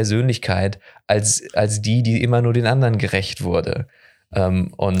gefestigtere Persönlichkeit als die immer nur den anderen gerecht wurde.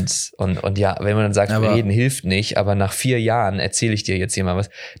 Und ja, wenn man dann sagt, reden hilft nicht, aber nach 4 Jahren erzähle ich dir jetzt hier mal was,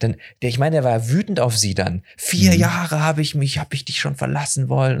 dann, ich meine, der war wütend auf sie dann. 4 Jahre habe ich dich schon verlassen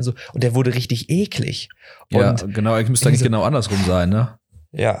wollen und so. Und der wurde richtig eklig. Ja, genau, ich müsste eigentlich genau andersrum sein, ne?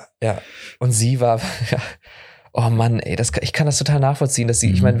 Ja. Und sie war, oh Mann, ey, ich kann das total nachvollziehen, dass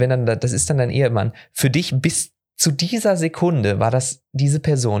sie, ich meine, das ist dann dein Ehemann. Für dich bis zu dieser Sekunde war das diese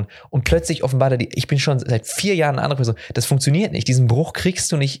Person und plötzlich offenbart ich bin schon seit 4 Jahren eine andere Person. Das funktioniert nicht. Diesen Bruch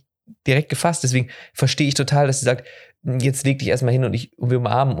kriegst du nicht direkt gefasst. Deswegen verstehe ich total, dass sie sagt, jetzt leg dich erstmal hin und wir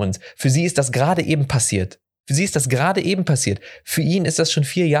umarmen uns. Für sie ist das gerade eben passiert. Für ihn ist das schon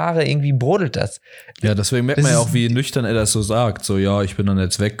 4 Jahre, irgendwie brodelt das. Ja, deswegen merkt man ja auch, wie nüchtern er das so sagt. So, ja, ich bin dann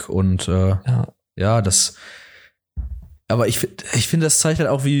jetzt weg und das. Aber ich finde, das zeigt halt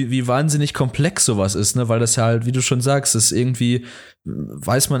auch, wie wahnsinnig komplex sowas ist, ne? Weil das ja halt, wie du schon sagst, ist irgendwie,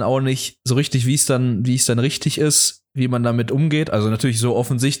 weiß man auch nicht so richtig, wie es dann richtig ist, wie man damit umgeht. Also natürlich so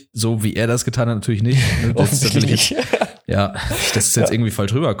offensichtlich, so wie er das getan hat, natürlich nicht. Ne? Offensichtlich. Dass es jetzt irgendwie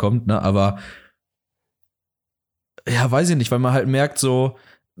falsch rüberkommt, ne? Aber ja, weiß ich nicht, weil man halt merkt so,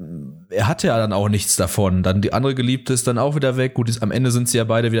 er hatte ja dann auch nichts davon. Dann die andere Geliebte ist dann auch wieder weg. Gut, am Ende sind sie ja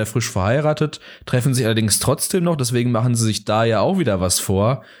beide wieder frisch verheiratet, treffen sich allerdings trotzdem noch, deswegen machen sie sich da ja auch wieder was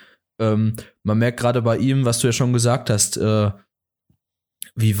vor. Man merkt gerade bei ihm, was du ja schon gesagt hast,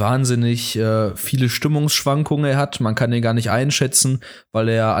 wie wahnsinnig viele Stimmungsschwankungen er hat. Man kann ihn gar nicht einschätzen, weil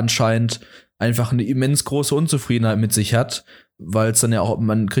er anscheinend einfach eine immens große Unzufriedenheit mit sich hat. Weil es dann ja auch,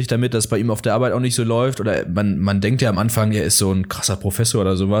 man kriegt da mit, dass bei ihm auf der Arbeit auch nicht so läuft oder man denkt ja am Anfang, er ist so ein krasser Professor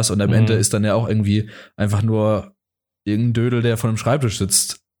oder sowas und am Ende ist dann ja auch irgendwie einfach nur irgendein Dödel, der vor einem Schreibtisch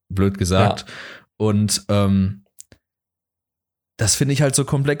sitzt, blöd gesagt. Ja. Und das finde ich halt so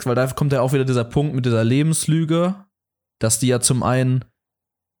komplex, weil da kommt ja auch wieder dieser Punkt mit dieser Lebenslüge, dass die ja zum einen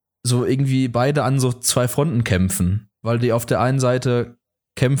so irgendwie beide an so 2 Fronten kämpfen, weil die auf der einen Seite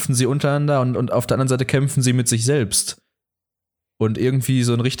kämpfen sie untereinander und auf der anderen Seite kämpfen sie mit sich selbst. Und irgendwie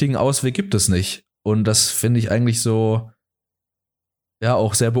so einen richtigen Ausweg gibt es nicht. Und das finde ich eigentlich so, ja,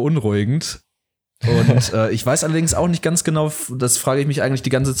 auch sehr beunruhigend. Und ich weiß allerdings auch nicht ganz genau, das frage ich mich eigentlich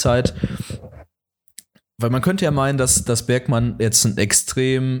die ganze Zeit, weil man könnte ja meinen, dass Bergman jetzt ein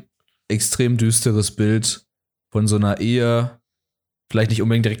extrem, extrem düsteres Bild von so einer Ehe, vielleicht nicht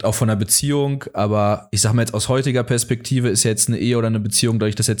unbedingt direkt auch von einer Beziehung, aber ich sag mal jetzt aus heutiger Perspektive ist ja jetzt eine Ehe oder eine Beziehung,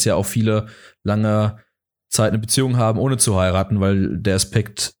 dadurch, dass jetzt ja auch viele lange Zeit eine Beziehung haben, ohne zu heiraten, weil der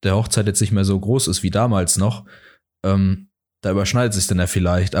Aspekt der Hochzeit jetzt nicht mehr so groß ist wie damals noch. Da überschneidet sich dann ja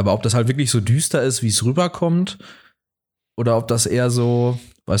vielleicht. Aber ob das halt wirklich so düster ist, wie es rüberkommt, oder ob das eher so,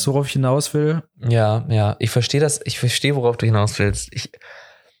 weißt du, worauf ich hinaus will? Ja, ich verstehe das, worauf du hinaus willst.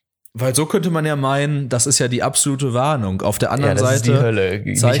 Weil so könnte man ja meinen, das ist ja die absolute Warnung. Auf der anderen Seite ist die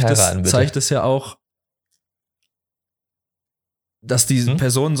Hölle. Zeigt es ja auch, dass diese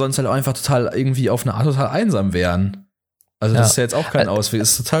Personen sonst halt einfach total irgendwie auf eine Art total einsam wären. Also das ist ja jetzt auch kein Ausweg,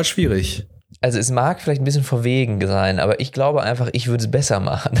 ist total schwierig. Also es mag vielleicht ein bisschen verwegen sein, aber ich glaube einfach, ich würde es besser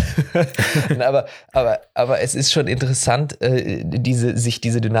machen. aber es ist schon interessant, sich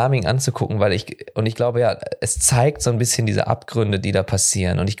diese Dynamiken anzugucken, weil ich glaube ja, es zeigt so ein bisschen diese Abgründe, die da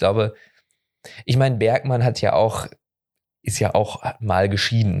passieren. Und ich glaube, ich meine, Bergman ist ja auch mal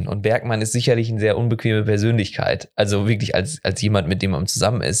geschieden. Und Bergman ist sicherlich eine sehr unbequeme Persönlichkeit. Also wirklich als jemand, mit dem man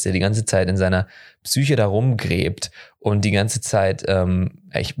zusammen ist, der die ganze Zeit in seiner Psyche da rumgräbt und die ganze Zeit,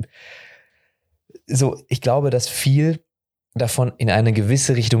 ich glaube, dass viel davon in eine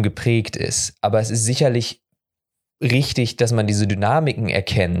gewisse Richtung geprägt ist. Aber es ist sicherlich richtig, dass man diese Dynamiken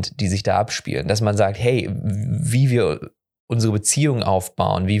erkennt, die sich da abspielen. Dass man sagt, hey, wie wir unsere Beziehung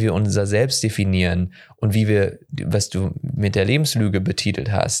aufbauen, wie wir unser Selbst definieren und wie wir, was du mit der Lebenslüge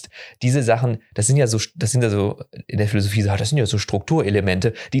betitelt hast, diese Sachen, das sind ja so in der Philosophie, das sind ja so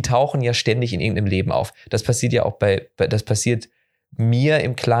Strukturelemente, die tauchen ja ständig in irgendeinem Leben auf. Das passiert ja auch das passiert mir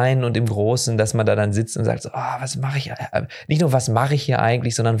im Kleinen und im Großen, dass man da dann sitzt und sagt, so, was mache ich? Nicht nur, was mache ich hier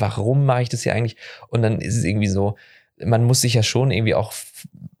eigentlich, sondern warum mache ich das hier eigentlich? Und dann ist es irgendwie so, man muss sich ja schon irgendwie auch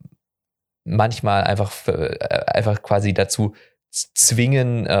manchmal einfach quasi dazu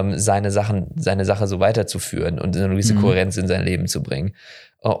zwingen, seine Sache so weiterzuführen und eine gewisse Kohärenz in sein Leben zu bringen.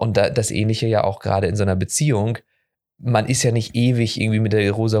 Und das Ähnliche ja auch gerade in so einer Beziehung. Man ist ja nicht ewig irgendwie mit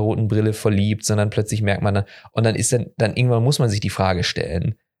der rosaroten Brille verliebt, sondern plötzlich merkt man und dann irgendwann muss man sich die Frage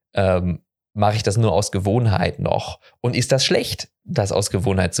stellen, mache ich das nur aus Gewohnheit noch? Und ist das schlecht, das aus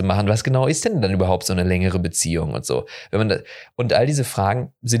Gewohnheit zu machen? Was genau ist denn dann überhaupt so eine längere Beziehung und so? Und all diese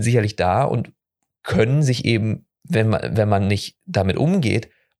Fragen sind sicherlich da und können sich eben, wenn man nicht damit umgeht,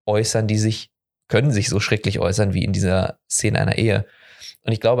 können sich so schrecklich äußern wie in dieser Szene einer Ehe.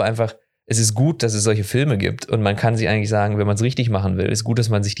 Und ich glaube einfach, es ist gut, dass es solche Filme gibt und man kann sich eigentlich sagen, wenn man es richtig machen will, ist gut, dass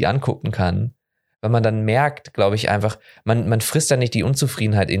man sich die angucken kann, weil man dann merkt, glaube ich einfach, man frisst dann nicht die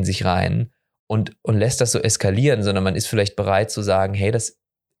Unzufriedenheit in sich rein und lässt das so eskalieren, sondern man ist vielleicht bereit zu sagen, hey, das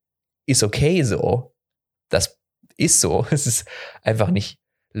ist okay so, das ist so, es ist einfach nicht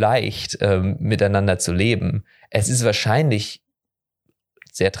leicht, miteinander zu leben. Es ist wahrscheinlich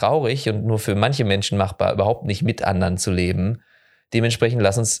sehr traurig und nur für manche Menschen machbar, überhaupt nicht mit anderen zu leben. Dementsprechend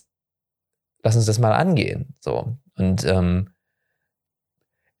lass uns das mal angehen. So. Und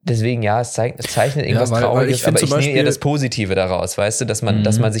deswegen, ja, es zeichnet irgendwas Trauriges, aber ich nehme eher das Positive daraus, weißt du, dass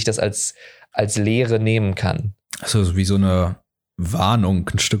man sich das als Lehre nehmen kann. Also wie so eine Warnung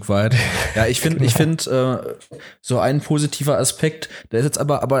ein Stück weit. Ja, ich finde, so ein positiver Aspekt, der ist jetzt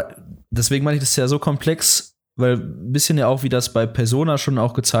aber deswegen meine ich, das ist ja so komplex, weil ein bisschen ja auch, wie das bei Persona schon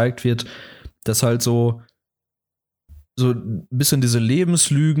auch gezeigt wird, dass halt so ein bisschen diese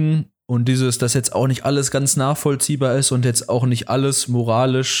Lebenslügen und dass jetzt auch nicht alles ganz nachvollziehbar ist und jetzt auch nicht alles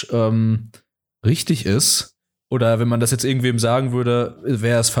moralisch richtig ist. Oder wenn man das jetzt irgendwem sagen würde,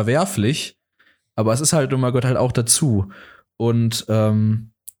 wäre es verwerflich. Aber es ist halt, und man gehört halt auch dazu. Und da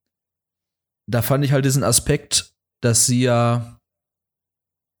fand ich halt diesen Aspekt, dass sie ja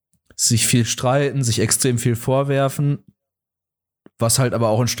sich viel streiten, sich extrem viel vorwerfen, was halt aber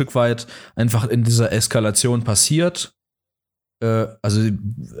auch ein Stück weit einfach in dieser Eskalation passiert. Also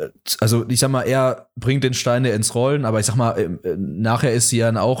ich sag mal, er bringt den Stein ins Rollen, aber ich sag mal, nachher ist sie ja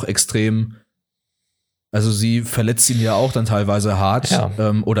dann auch extrem, also sie verletzt ihn ja auch dann teilweise hart,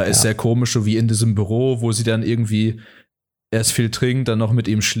 oder ist sehr komisch, so wie in diesem Büro, wo sie dann irgendwie erst viel trinkt, dann noch mit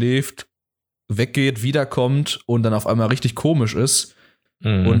ihm schläft, weggeht, wiederkommt und dann auf einmal richtig komisch ist.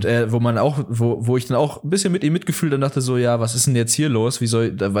 Und wo ich dann auch ein bisschen mit ihm mitgefühlt und dachte so, ja, was ist denn jetzt hier los?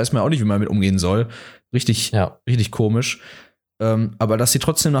 Da weiß man auch nicht, wie man mit umgehen soll. Richtig komisch. Aber dass sie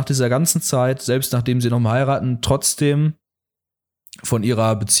trotzdem nach dieser ganzen Zeit, selbst nachdem sie nochmal heiraten, trotzdem von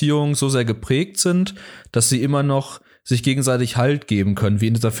ihrer Beziehung so sehr geprägt sind, dass sie immer noch sich gegenseitig Halt geben können, wie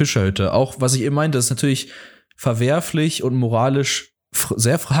in dieser Fischerhütte. Auch, was ich eben meinte, ist natürlich verwerflich und moralisch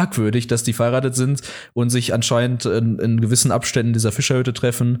sehr fragwürdig, dass die verheiratet sind und sich anscheinend in gewissen Abständen dieser Fischerhütte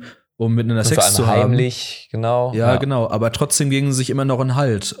treffen, um miteinander Sex zu haben. Heimlich, genau. Ja, genau. Aber trotzdem geben sie sich immer noch einen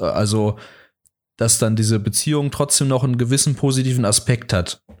Halt. Also, dass dann diese Beziehung trotzdem noch einen gewissen positiven Aspekt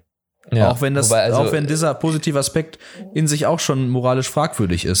hat. Ja, auch wenn dieser positive Aspekt in sich auch schon moralisch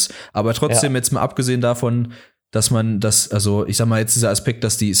fragwürdig ist. Aber trotzdem jetzt mal abgesehen davon, dass also ich sag mal jetzt dieser Aspekt,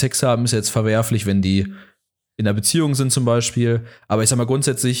 dass die Sex haben, ist jetzt verwerflich, wenn die in einer Beziehung sind zum Beispiel. Aber ich sag mal,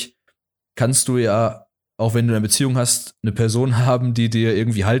 grundsätzlich kannst du ja, auch wenn du eine Beziehung hast, eine Person haben, die dir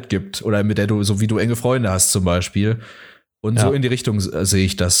irgendwie Halt gibt oder mit der du, so wie du enge Freunde hast zum Beispiel. Und so in die Richtung sehe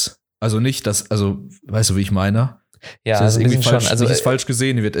ich das. Also nicht, weißt du, wie ich meine? Ja, das ist irgendwie falsch, schon, falsch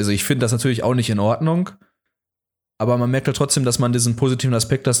gesehen wird. Also ich finde das natürlich auch nicht in Ordnung. Aber man merkt halt trotzdem, dass man diesen positiven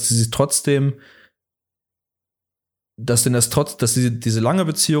Aspekt, dass sie trotzdem dass diese lange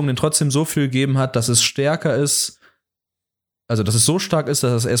Beziehung den trotzdem so viel gegeben hat, dass es stärker ist, also dass es so stark ist,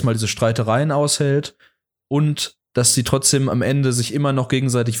 dass es erstmal diese Streitereien aushält und dass sie trotzdem am Ende sich immer noch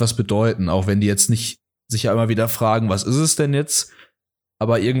gegenseitig was bedeuten, auch wenn die jetzt nicht sich ja immer wieder fragen, was ist es denn jetzt?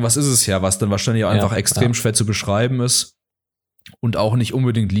 Aber irgendwas ist es ja, was dann wahrscheinlich auch einfach extrem schwer zu beschreiben ist und auch nicht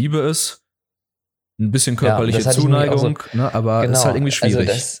unbedingt Liebe ist. Ein bisschen körperliche Zuneigung, ne, aber ist halt irgendwie schwierig.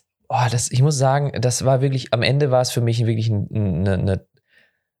 Also ich muss sagen, das war wirklich, am Ende war es für mich wirklich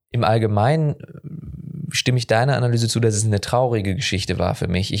im Allgemeinen stimme ich deiner Analyse zu, dass es eine traurige Geschichte war für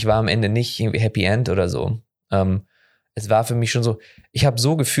mich. Ich war am Ende nicht irgendwie Happy End oder so. Es war für mich schon so,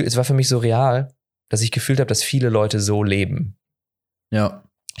 es war für mich so real, dass ich gefühlt habe, dass viele Leute so leben. Ja.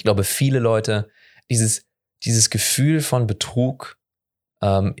 Ich glaube, viele Leute, dieses Gefühl von Betrug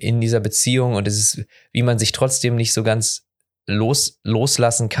in dieser Beziehung und wie man sich trotzdem nicht so ganz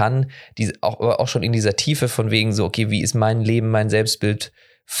loslassen kann, auch schon in dieser Tiefe von wegen so, okay, wie ist mein Leben, mein Selbstbild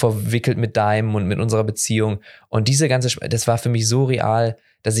verwickelt mit deinem und mit unserer Beziehung. Und das war für mich so real,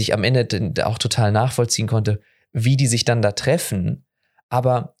 dass ich am Ende auch total nachvollziehen konnte, wie die sich dann da treffen.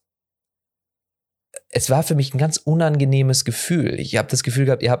 Aber es war für mich ein ganz unangenehmes Gefühl. Ich habe das Gefühl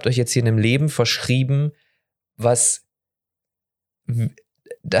gehabt, ihr habt euch jetzt hier in einem Leben verschrieben, was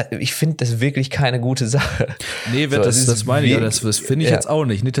ich finde das wirklich keine gute Sache. Nee, das meine ich ja, das finde ich jetzt auch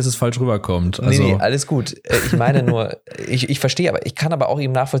nicht. Nicht, dass es falsch rüberkommt. Also nee, alles gut. Ich meine nur, ich verstehe, ich kann aber auch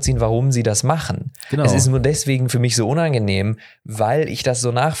eben nachvollziehen, warum sie das machen. Genau. Es ist nur deswegen für mich so unangenehm, weil ich das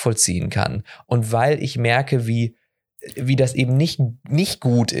so nachvollziehen kann und weil ich merke, wie das eben nicht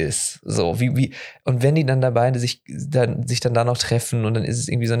gut ist. So, und wenn die dann dabei sich dann da noch treffen und dann ist es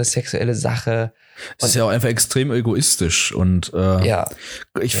irgendwie so eine sexuelle Sache. Das ist ja auch einfach extrem egoistisch und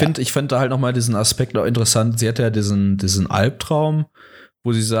ich finde da halt nochmal diesen Aspekt auch interessant. Sie hat ja diesen Albtraum,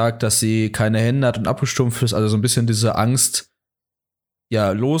 wo sie sagt, dass sie keine Hände hat und abgestumpft ist, also so ein bisschen diese Angst, ja,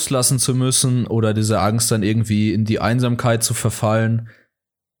 loslassen zu müssen oder diese Angst dann irgendwie in die Einsamkeit zu verfallen.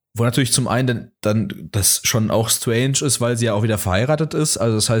 Wo natürlich zum einen dann das schon auch strange ist, weil sie ja auch wieder verheiratet ist.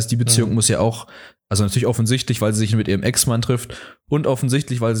 Also das heißt, die Beziehung muss ja auch, also natürlich offensichtlich, weil sie sich mit ihrem Ex-Mann trifft und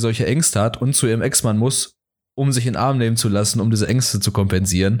offensichtlich, weil sie solche Ängste hat und zu ihrem Ex-Mann muss, um sich in den Arm nehmen zu lassen, um diese Ängste zu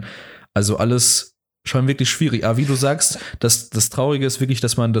kompensieren. Also alles schon wirklich schwierig. Aber wie du sagst, das Traurige ist wirklich,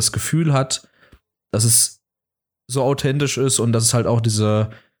 dass man das Gefühl hat, dass es so authentisch ist und dass es halt auch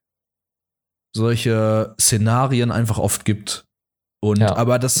solche Szenarien einfach oft gibt. Und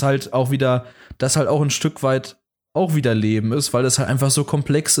aber das halt auch ein Stück weit auch wieder Leben ist, weil es halt einfach so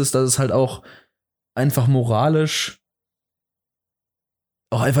komplex ist, dass es halt auch einfach moralisch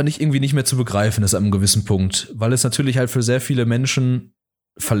auch einfach nicht mehr zu begreifen ist an einem gewissen Punkt, weil es natürlich halt für sehr viele Menschen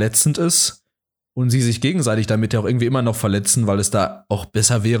verletzend ist und sie sich gegenseitig damit ja auch irgendwie immer noch verletzen, weil es da auch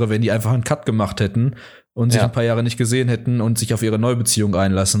besser wäre, wenn die einfach einen Cut gemacht hätten und sich ein paar Jahre nicht gesehen hätten und sich auf ihre neue Beziehung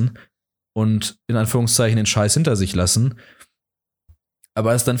einlassen und in Anführungszeichen den Scheiß hinter sich lassen.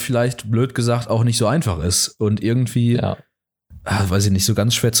 Aber es dann vielleicht, blöd gesagt, auch nicht so einfach ist und irgendwie, weiß ich nicht, so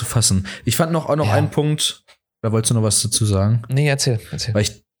ganz schwer zu fassen. Ich fand auch noch einen Punkt, da wolltest du noch was dazu sagen? Nee, erzähl. Weil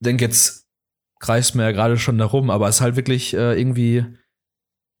ich denke, jetzt kreist mir ja gerade schon darum, aber es ist halt wirklich irgendwie,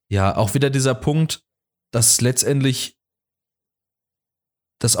 ja, auch wieder dieser Punkt, dass letztendlich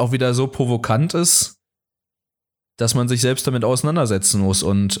das auch wieder so provokant ist, dass man sich selbst damit auseinandersetzen muss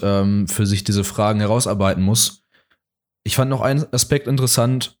und für sich diese Fragen herausarbeiten muss. Ich fand noch einen Aspekt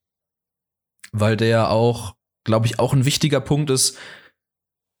interessant, weil der auch, glaube ich, auch ein wichtiger Punkt ist,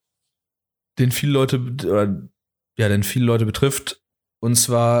 den viele Leute betrifft. Und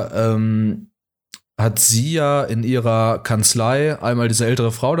zwar hat sie ja in ihrer Kanzlei einmal diese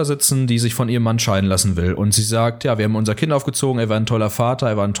ältere Frau da sitzen, die sich von ihrem Mann scheiden lassen will. Und sie sagt, ja, wir haben unser Kind aufgezogen, er war ein toller Vater,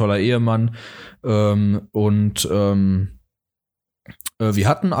 er war ein toller Ehemann wir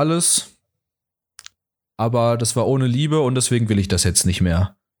hatten alles. Aber das war ohne Liebe und deswegen will ich das jetzt nicht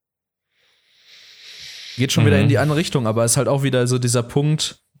mehr. Geht schon wieder in die andere Richtung, aber ist halt auch wieder so dieser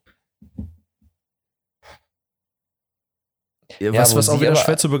Punkt, was auch wieder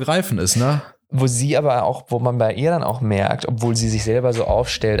schwer zu begreifen ist, ne? Wo man bei ihr dann auch merkt, obwohl sie sich selber so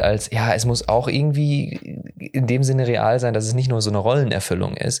aufstellt als, ja, es muss auch irgendwie in dem Sinne real sein, dass es nicht nur so eine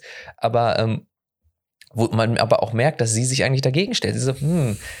Rollenerfüllung ist, aber wo man aber auch merkt, dass sie sich eigentlich dagegen stellt. Sie so,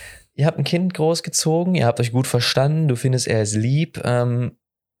 ihr habt ein Kind großgezogen, ihr habt euch gut verstanden, du findest, er ist lieb,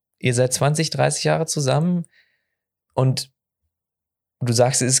 ihr seid 20, 30 Jahre zusammen und du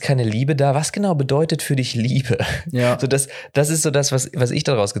sagst, es ist keine Liebe da. Was genau bedeutet für dich Liebe? Ja. So das ist so das, was ich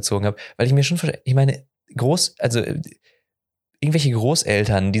daraus gezogen habe, weil ich mir schon ich meine, irgendwelche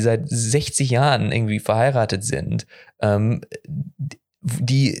Großeltern, die seit 60 Jahren irgendwie verheiratet sind,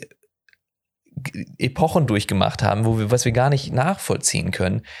 die Epochen durchgemacht haben, was wir gar nicht nachvollziehen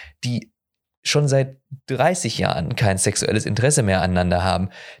können, die schon seit 30 Jahren kein sexuelles Interesse mehr aneinander haben,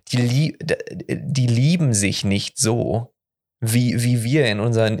 die lieben sich nicht so, wie wir in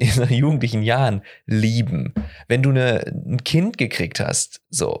unseren jugendlichen Jahren lieben. Wenn du ein Kind gekriegt hast,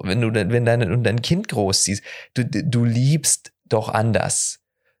 so, wenn dein Kind großziehst, du liebst doch anders.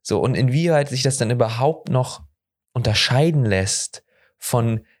 So, und inwieweit sich das dann überhaupt noch unterscheiden lässt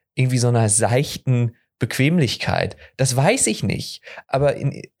von irgendwie so einer seichten Bequemlichkeit, das weiß ich nicht. Aber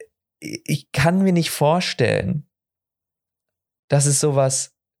ich kann mir nicht vorstellen, dass es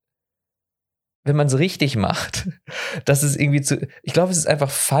sowas, wenn man es richtig macht, dass es irgendwie ich glaube, es ist einfach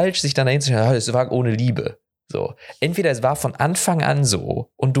falsch, sich dann dahin zu stellen, ja, es war ohne Liebe. So. Entweder es war von Anfang an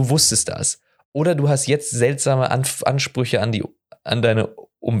so und du wusstest das, oder du hast jetzt seltsame Ansprüche an deine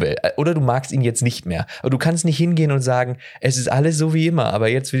Umwelt. Oder du magst ihn jetzt nicht mehr. Aber du kannst nicht hingehen und sagen, es ist alles so wie immer, aber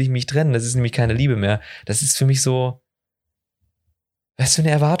jetzt will ich mich trennen. Das ist nämlich keine Liebe mehr. Das ist für mich so, was für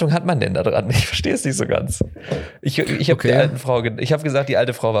eine Erwartung hat man denn da dran? Ich verstehe es nicht so ganz. Ich habe der alten Frau, ich habe gesagt, die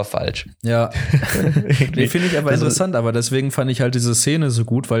alte Frau war falsch. Ja, die finde ich aber interessant, aber deswegen fand ich halt diese Szene so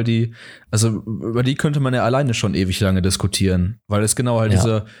gut, weil über die könnte man ja alleine schon ewig lange diskutieren, weil es genau halt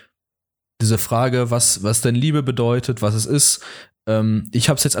diese Frage, was denn Liebe bedeutet, was es ist. Ich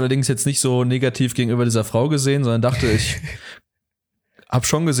habe es jetzt allerdings nicht so negativ gegenüber dieser Frau gesehen, sondern dachte, ich habe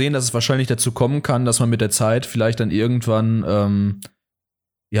schon gesehen, dass es wahrscheinlich dazu kommen kann, dass man mit der Zeit vielleicht dann irgendwann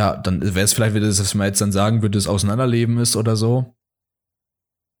dann wäre es vielleicht wieder das, was man jetzt dann sagen würde, das Auseinanderleben ist oder so.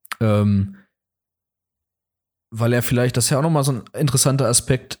 Weil er vielleicht, das ist ja auch nochmal so ein interessanter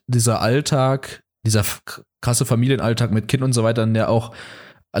Aspekt, dieser Alltag, dieser krasse Familienalltag mit Kind und so weiter, der auch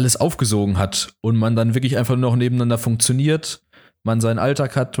alles aufgesogen hat und man dann wirklich einfach nur noch nebeneinander funktioniert, man seinen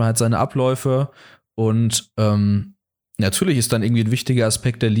Alltag hat, man hat seine Abläufe und natürlich ist dann irgendwie ein wichtiger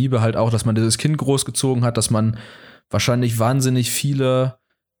Aspekt der Liebe halt auch, dass man dieses Kind großgezogen hat, dass man wahrscheinlich wahnsinnig viele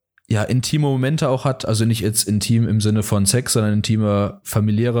intime Momente auch hat, also nicht jetzt intim im Sinne von Sex, sondern intime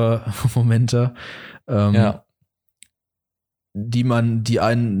familiäre Momente, die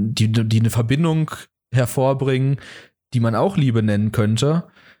eine Verbindung hervorbringen, die man auch Liebe nennen könnte,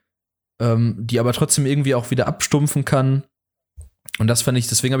 die aber trotzdem irgendwie auch wieder abstumpfen kann. Und das fand ich,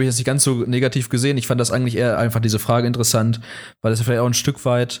 deswegen habe ich das nicht ganz so negativ gesehen. Ich fand das eigentlich eher einfach diese Frage interessant, weil das ja vielleicht auch ein Stück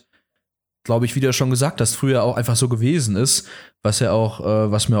weit, glaube ich, wie du ja schon gesagt hast, früher auch einfach so gewesen ist, was ja auch,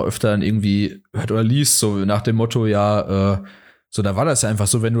 was man auch öfter dann irgendwie hört oder liest, so nach dem Motto, so da war das ja einfach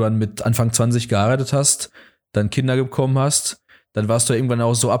so, wenn du dann mit Anfang 20 geheiratet hast, dann Kinder bekommen hast, dann warst du ja irgendwann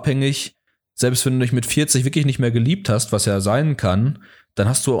auch so abhängig, selbst wenn du dich mit 40 wirklich nicht mehr geliebt hast, was ja sein kann, dann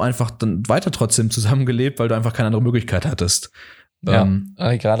hast du einfach dann weiter trotzdem zusammengelebt, weil du einfach keine andere Möglichkeit hattest.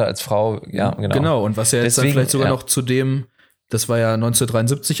 Gerade als Frau, ja, genau. Genau, und was ja jetzt dann vielleicht sogar noch zu dem, das war ja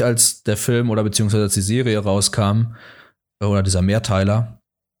 1973, als der Film oder beziehungsweise als die Serie rauskam, oder dieser Mehrteiler,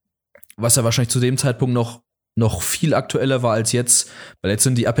 was ja wahrscheinlich zu dem Zeitpunkt noch viel aktueller war als jetzt, weil jetzt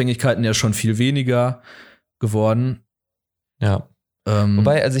sind die Abhängigkeiten ja schon viel weniger geworden. Ja.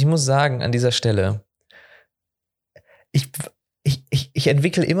 Wobei, also ich muss sagen, an dieser Stelle, ich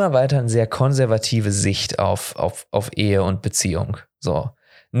entwickle immer weiter eine sehr konservative Sicht auf Ehe und Beziehung. So.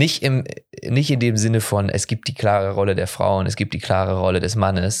 Nicht in dem Sinne von, es gibt die klare Rolle der Frau und es gibt die klare Rolle des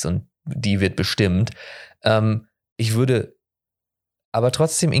Mannes und die wird bestimmt. Ich würde aber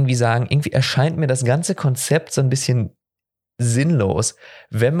trotzdem irgendwie sagen, irgendwie erscheint mir das ganze Konzept so ein bisschen sinnlos,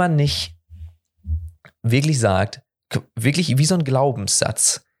 wenn man nicht wirklich sagt, wirklich wie so ein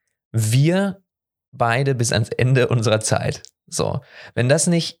Glaubenssatz, wir beide bis ans Ende unserer Zeit. So, wenn das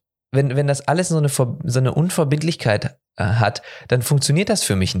alles so eine Unverbindlichkeit hat, dann funktioniert das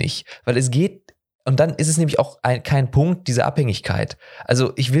für mich nicht, weil es geht, und dann ist es nämlich auch kein Punkt dieser Abhängigkeit.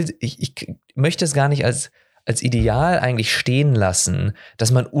 Also ich möchte es gar nicht als Ideal eigentlich stehen lassen,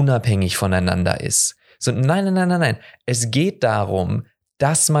 dass man unabhängig voneinander ist. So, nein. Es geht darum,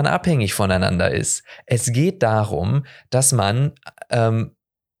 dass man abhängig voneinander ist. Es geht darum, dass man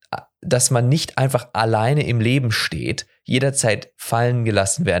nicht einfach alleine im Leben steht, jederzeit fallen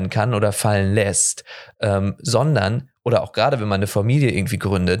gelassen werden kann oder fallen lässt, sondern, oder auch gerade wenn man eine Familie irgendwie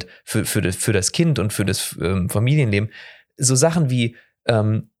gründet, für das Kind und für das Familienleben, so Sachen wie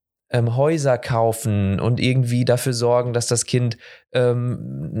Häuser kaufen und irgendwie dafür sorgen, dass das Kind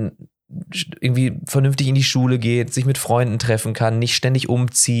irgendwie vernünftig in die Schule geht, sich mit Freunden treffen kann, nicht ständig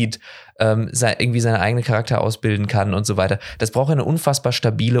umzieht, irgendwie seinen eigenen Charakter ausbilden kann und so weiter. Das braucht eine unfassbar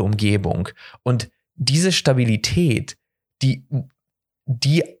stabile Umgebung. Und diese Stabilität,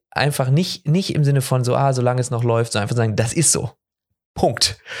 die einfach nicht im Sinne von so, solange es noch läuft, sondern einfach sagen, das ist so.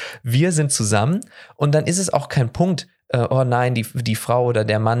 Punkt. Wir sind zusammen und dann ist es auch kein Punkt, oh nein, die Frau oder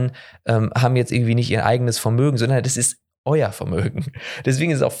der Mann haben jetzt irgendwie nicht ihr eigenes Vermögen, sondern das ist euer Vermögen.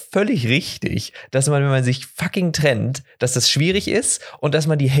 Deswegen ist es auch völlig richtig, dass man, wenn man sich fucking trennt, dass das schwierig ist und dass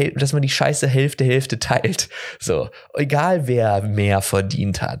man die Scheiße Hälfte teilt. So, egal wer mehr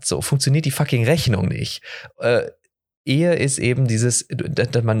verdient hat, so funktioniert die fucking Rechnung nicht. Ehe ist eben dieses,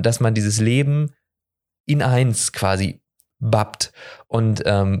 dass man dieses Leben in eins quasi bappt. Und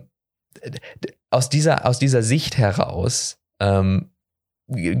aus dieser Sicht heraus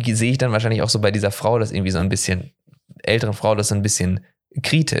sehe ich dann wahrscheinlich auch so bei dieser Frau das irgendwie so ein bisschen, älteren Frau, das so ein bisschen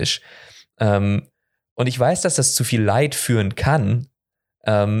kritisch. Und ich weiß, dass das zu viel Leid führen kann.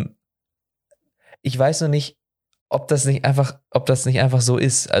 Ich weiß nur nicht, ob das nicht einfach so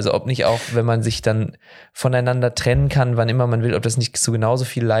ist. Also ob nicht auch, wenn man sich dann voneinander trennen kann, wann immer man will, ob das nicht zu genauso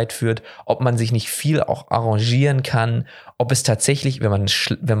viel Leid führt, ob man sich nicht viel auch arrangieren kann, ob es tatsächlich,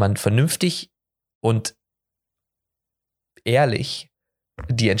 wenn man vernünftig und ehrlich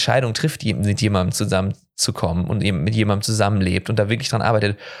die Entscheidung trifft, mit jemandem zusammenzukommen und eben mit jemandem zusammenlebt und da wirklich dran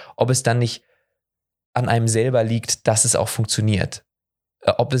arbeitet, ob es dann nicht an einem selber liegt, dass es auch funktioniert.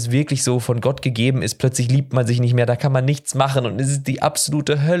 Ob es wirklich so von Gott gegeben ist, plötzlich liebt man sich nicht mehr, da kann man nichts machen und es ist die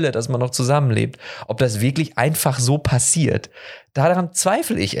absolute Hölle, dass man noch zusammenlebt. Ob das wirklich einfach so passiert, daran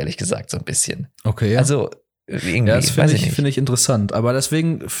zweifle ich ehrlich gesagt so ein bisschen. Okay. Also irgendwie, ja, das finde ich interessant. Aber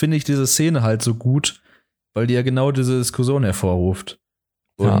deswegen finde ich diese Szene halt so gut, weil die ja genau diese Diskussion hervorruft.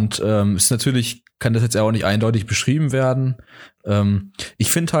 Und ist natürlich, kann das jetzt ja auch nicht eindeutig beschrieben werden.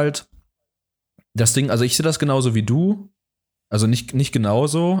 Ich finde halt das Ding, also ich sehe das genauso wie du. Also nicht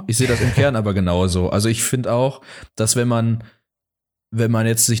genauso, ich sehe das im Kern aber genauso. Also ich finde auch, dass wenn man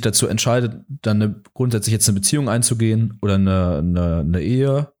jetzt sich dazu entscheidet, dann grundsätzlich jetzt eine Beziehung einzugehen oder eine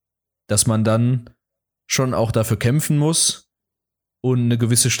Ehe, dass man dann schon auch dafür kämpfen muss und eine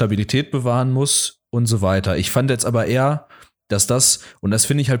gewisse Stabilität bewahren muss und so weiter. Ich fand jetzt aber eher, dass und das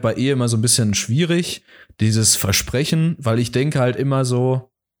finde ich halt bei Ehe immer so ein bisschen schwierig, dieses Versprechen, weil ich denke halt immer so,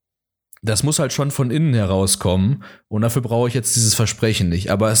 das muss halt schon von innen herauskommen und dafür brauche ich jetzt dieses Versprechen nicht.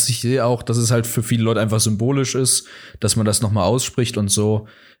 Aber ich sehe auch, dass es halt für viele Leute einfach symbolisch ist, dass man das nochmal ausspricht und so,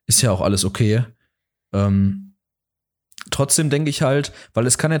 ist ja auch alles okay. Trotzdem denke ich halt, weil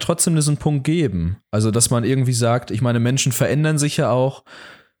es kann ja trotzdem diesen Punkt geben, also dass man irgendwie sagt, ich meine, Menschen verändern sich ja auch,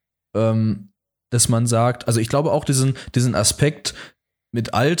 dass man sagt, also ich glaube auch diesen Aspekt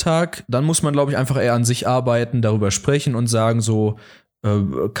mit Alltag, dann muss man, glaube ich, einfach eher an sich arbeiten, darüber sprechen und sagen so,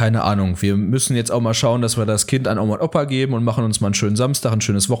 keine Ahnung, wir müssen jetzt auch mal schauen, dass wir das Kind an Oma und Opa geben und machen uns mal einen schönen Samstag, ein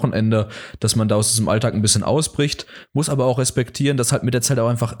schönes Wochenende, dass man da aus diesem Alltag ein bisschen ausbricht, muss aber auch respektieren, dass halt mit der Zeit auch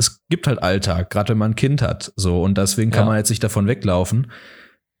einfach, es gibt halt Alltag, gerade wenn man ein Kind hat, so, und deswegen kann man jetzt nicht davon weglaufen.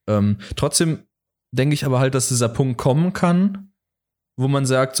 Trotzdem denke ich aber halt, dass dieser Punkt kommen kann, wo man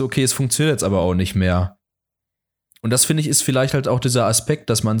sagt, so, okay, es funktioniert jetzt aber auch nicht mehr. Und das, finde ich, ist vielleicht halt auch dieser Aspekt,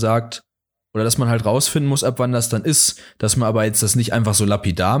 dass man sagt, oder dass man halt rausfinden muss, ab wann das dann ist, dass man aber jetzt das nicht einfach so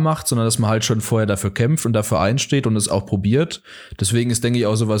lapidar macht, sondern dass man halt schon vorher dafür kämpft und dafür einsteht und es auch probiert. Deswegen ist, denke ich,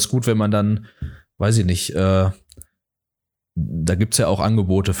 auch sowas gut, wenn man dann, weiß ich nicht, da gibt's ja auch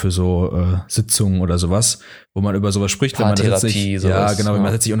Angebote für so Sitzungen oder sowas, wo man über sowas spricht, wenn man das jetzt nicht, wenn man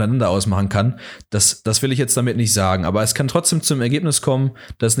das jetzt nicht untereinander ausmachen kann. Das will ich jetzt damit nicht sagen, aber es kann trotzdem zum Ergebnis kommen,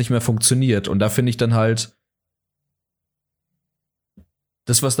 dass es nicht mehr funktioniert. Und da finde ich dann halt,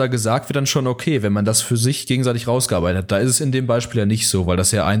 das, was da gesagt wird, dann schon okay, wenn man das für sich gegenseitig rausgearbeitet hat. Da ist es in dem Beispiel ja nicht so, weil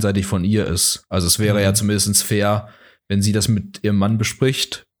das ja einseitig von ihr ist. Also es wäre ja zumindest fair, wenn sie das mit ihrem Mann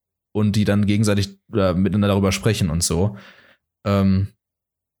bespricht und die dann gegenseitig miteinander darüber sprechen und so. Soll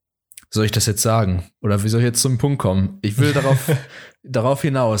ich das jetzt sagen? Oder wie soll ich jetzt zum Punkt kommen? Ich will darauf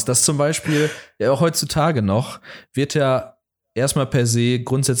hinaus, dass zum Beispiel ja auch heutzutage noch wird ja erstmal per se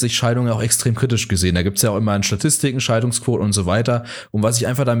grundsätzlich Scheidungen auch extrem kritisch gesehen. Da gibt es ja auch immer in Statistiken, Scheidungsquoten und so weiter. Und was ich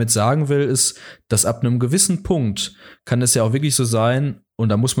einfach damit sagen will, ist, dass ab einem gewissen Punkt kann es ja auch wirklich so sein, und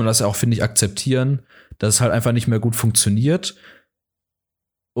da muss man das ja auch, finde ich, akzeptieren, dass es halt einfach nicht mehr gut funktioniert.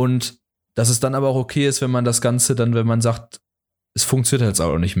 Und dass es dann aber auch okay ist, wenn man das Ganze dann, wenn man sagt, es funktioniert jetzt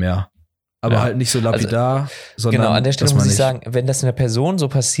auch nicht mehr. Aber halt nicht so lapidar, sondern genau, an der Stelle muss ich sagen, wenn das einer Person so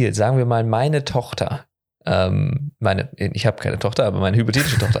passiert, sagen wir mal, meine Tochter, ich habe keine Tochter, aber meine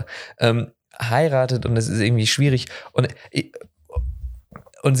hypothetische Tochter, heiratet und es ist irgendwie schwierig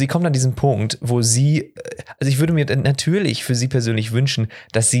und sie kommt an diesen Punkt, wo sie, also ich würde mir natürlich für sie persönlich wünschen,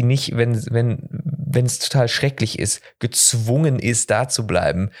 dass sie nicht, wenn es total schrecklich ist, gezwungen ist, da zu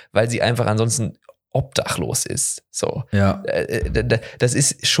bleiben, weil sie einfach ansonsten obdachlos ist. So. Ja. Das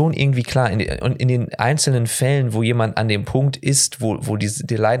ist schon irgendwie klar. Und in den einzelnen Fällen, wo jemand an dem Punkt ist, wo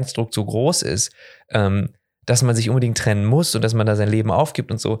der Leidensdruck so groß ist, dass man sich unbedingt trennen muss und dass man da sein Leben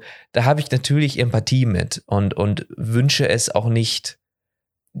aufgibt und so, da habe ich natürlich Empathie mit und wünsche es auch nicht,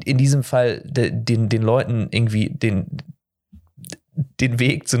 in diesem Fall den Leuten irgendwie den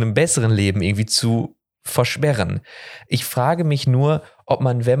Weg zu einem besseren Leben irgendwie zu versperren. Ich frage mich nur, ob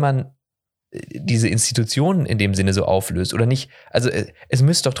man, wenn man diese Institutionen in dem Sinne so auflöst oder nicht, also es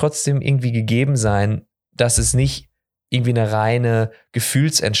müsste doch trotzdem irgendwie gegeben sein, dass es nicht irgendwie eine reine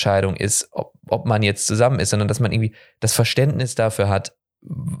Gefühlsentscheidung ist, ob man jetzt zusammen ist, sondern dass man irgendwie das Verständnis dafür hat,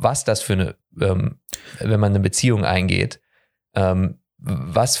 was das für eine, wenn man eine Beziehung eingeht,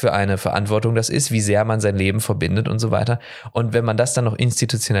 was für eine Verantwortung das ist, wie sehr man sein Leben verbindet und so weiter. Und wenn man das dann noch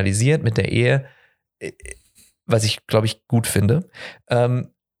institutionalisiert mit der Ehe, was ich, glaube ich, gut finde,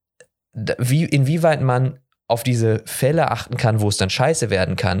 inwieweit man auf diese Fälle achten kann, wo es dann scheiße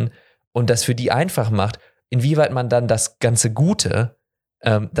werden kann und das für die einfach macht, inwieweit man dann das ganze Gute,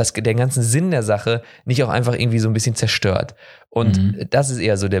 den ganzen Sinn der Sache nicht auch einfach irgendwie so ein bisschen zerstört. Und das ist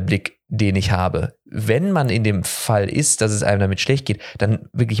eher so der Blick, den ich habe. Wenn man in dem Fall ist, dass es einem damit schlecht geht, dann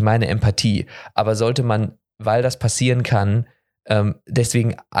wirklich meine Empathie. Aber sollte man, weil das passieren kann,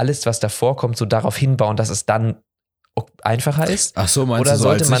 deswegen alles, was davor kommt, so darauf hinbauen, dass es dann einfacher ist? Ach so, meinst oder du so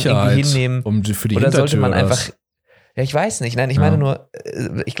sollte als man Sicherheit, irgendwie hinnehmen, für die oder sollte man Hintertür, oder einfach, was? ja, ich weiß nicht, nein, ich meine nur,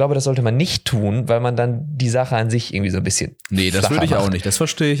 ich glaube, das sollte man nicht tun, weil man dann die Sache an sich irgendwie so ein bisschen Nee, das flacher würde ich auch macht. nicht, das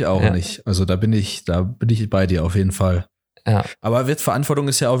verstehe ich auch nicht. Also da bin ich bei dir auf jeden Fall. Ja. Aber Verantwortung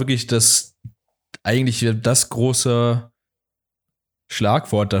ist ja auch wirklich eigentlich das große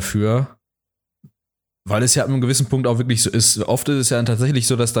Schlagwort dafür, weil es ja an einem gewissen Punkt auch wirklich so ist. Oft ist es ja tatsächlich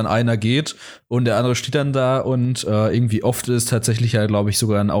so, dass dann einer geht und der andere steht dann da und irgendwie oft ist es tatsächlich ja, glaube ich,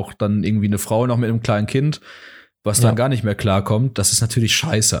 sogar dann auch dann irgendwie eine Frau noch mit einem kleinen Kind, was dann gar nicht mehr klarkommt. Das ist natürlich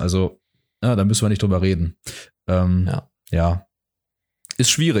scheiße. Also, ja, da müssen wir nicht drüber reden. Ja.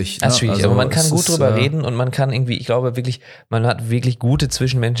 Ist schwierig. Das ist schwierig, Also, aber man kann es gut ist, drüber reden und man kann irgendwie, ich glaube wirklich, man hat wirklich gute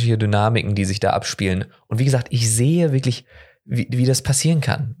zwischenmenschliche Dynamiken, die sich da abspielen. Und wie gesagt, ich sehe wirklich, wie das passieren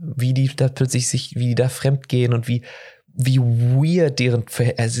kann. Wie die da plötzlich wie die da fremdgehen und wie weird deren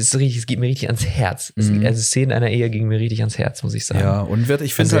es ist richtig, es geht mir richtig ans Herz. Also Szenen einer Ehe gingen mir richtig ans Herz, muss ich sagen. Ja, und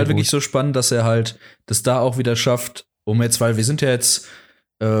ich finde es halt wirklich so spannend, dass er halt das da auch wieder schafft, weil wir sind ja jetzt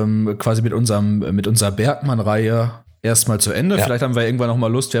quasi mit unserer Bergmann-Reihe erstmal zu Ende. Ja. Vielleicht haben wir irgendwann noch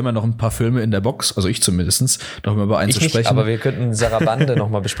mal Lust. Wir haben ja noch ein paar Filme in der Box, also ich zumindest, noch mal über einen zu sprechen. Aber wir könnten Sarabande noch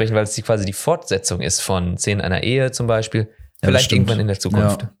mal besprechen, weil es quasi die Fortsetzung ist von Szenen einer Ehe zum Beispiel. Vielleicht irgendwann in der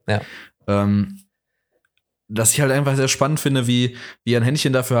Zukunft. Ja. Dass ich halt einfach sehr spannend finde, wie er ein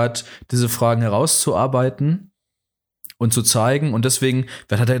Händchen dafür hat, diese Fragen herauszuarbeiten und zu zeigen. Und deswegen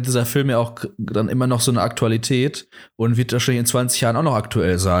hat dieser Film ja auch dann immer noch so eine Aktualität und wird wahrscheinlich in 20 Jahren auch noch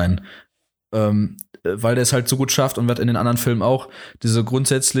aktuell sein. Weil der es halt so gut schafft und wird in den anderen Filmen auch diese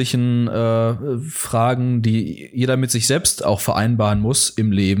grundsätzlichen Fragen, die jeder mit sich selbst auch vereinbaren muss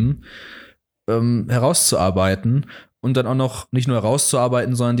im Leben, herauszuarbeiten und dann auch noch nicht nur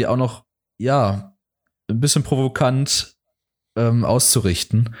herauszuarbeiten, sondern die auch noch, ja, ein bisschen provokant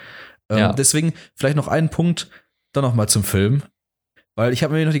auszurichten. Deswegen vielleicht noch einen Punkt dann noch mal zum Film, weil ich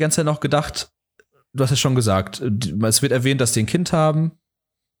habe mir noch die ganze Zeit noch gedacht, du hast ja schon gesagt, es wird erwähnt, dass die ein Kind haben,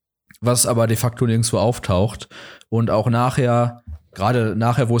 was aber de facto nirgendwo auftaucht und auch gerade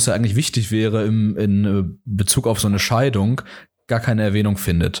nachher, wo es ja eigentlich wichtig wäre in Bezug auf so eine Scheidung, gar keine Erwähnung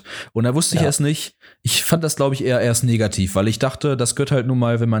findet. Und da wusste ich erst nicht, ich fand das, glaube ich, eher erst negativ, weil ich dachte, das gehört halt nun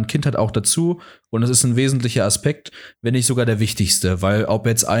mal, wenn man ein Kind hat, auch dazu und das ist ein wesentlicher Aspekt, wenn nicht sogar der wichtigste, weil ob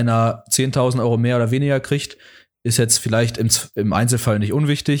jetzt einer 10.000 Euro mehr oder weniger kriegt, ist jetzt vielleicht im Einzelfall nicht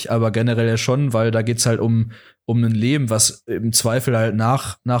unwichtig, aber generell ja schon, weil da geht's halt um ein Leben, was im Zweifel halt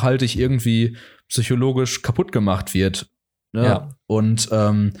nachhaltig irgendwie psychologisch kaputt gemacht wird. Ne? Ja. Und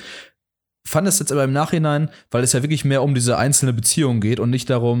fand es jetzt aber im Nachhinein, weil es ja wirklich mehr um diese einzelne Beziehung geht und nicht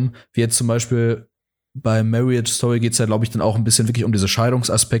darum, wie jetzt zum Beispiel bei Marriage Story geht's ja, glaube ich, dann auch ein bisschen wirklich um diese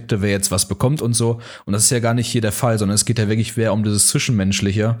Scheidungsaspekte, wer jetzt was bekommt und so. Und das ist ja gar nicht hier der Fall, sondern es geht ja wirklich mehr um dieses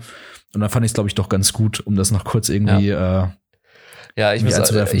Zwischenmenschliche. Und da fand ich es, glaube ich, doch ganz gut, um das noch kurz irgendwie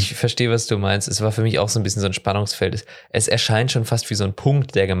ich verstehe, was du meinst. Es war für mich auch so ein bisschen so ein Spannungsfeld. Es erscheint schon fast wie so ein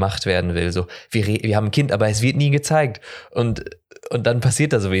Punkt, der gemacht werden will. So, wir haben ein Kind, aber es wird nie gezeigt. Und dann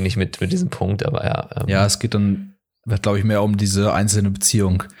passiert da so wenig mit diesem Punkt. Aber es geht dann, glaube ich, mehr um diese einzelne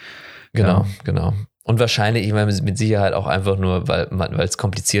Beziehung. Genau. Und wahrscheinlich, ich meine, mit Sicherheit auch einfach nur, weil es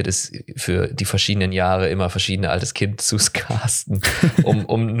kompliziert ist, für die verschiedenen Jahre immer verschiedene altes Kind zu casten,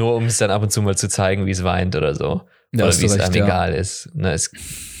 um es dann ab und zu mal zu zeigen, wie es weint oder so. Ja, oder wie es einem egal ist. Ne,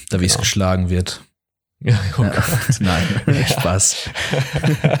 wie es geschlagen wird. Oh Gott. Nein, Spaß.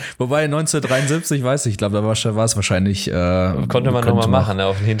 Wobei 1973, weiß ich glaube, da war es wahrscheinlich. Konnte man nochmal machen,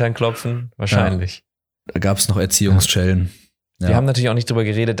 auf den Hintern klopfen? Wahrscheinlich. Ja, da gab es noch Erziehungsschellen. Ja. Wir haben natürlich auch nicht drüber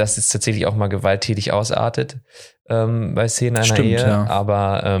geredet, dass es tatsächlich auch mal gewalttätig ausartet bei Szenen einer Ehe. Ja.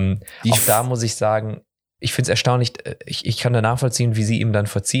 Aber auch da muss ich sagen, ich finde es erstaunlich, ich kann da nachvollziehen, wie sie ihm dann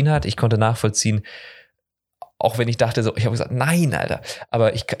verziehen hat. Ich konnte nachvollziehen, auch wenn ich dachte, so, ich habe gesagt, nein, Alter.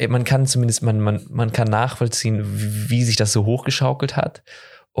 Aber man kann zumindest, man kann nachvollziehen, wie sich das so hochgeschaukelt hat.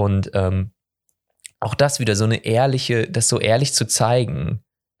 Und auch das wieder so das so ehrlich zu zeigen,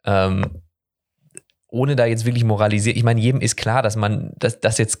 ohne da jetzt wirklich moralisiert. Ich meine, jedem ist klar, dass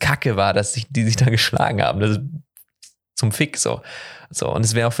das jetzt Kacke war, die sich da geschlagen haben. Das ist zum Fick, so. Und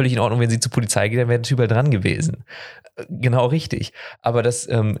es wäre auch völlig in Ordnung, wenn sie zur Polizei geht, dann wäre der Typ halt dran gewesen. Genau richtig. Aber dass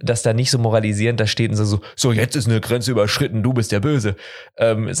da nicht so moralisierend da steht und so, jetzt ist eine Grenze überschritten, du bist der Böse.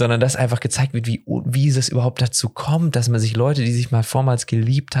 Sondern dass einfach gezeigt wird, wie es überhaupt dazu kommt, dass man sich Leute, die sich mal vormals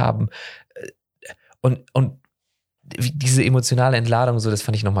geliebt haben, und diese emotionale Entladung, so, das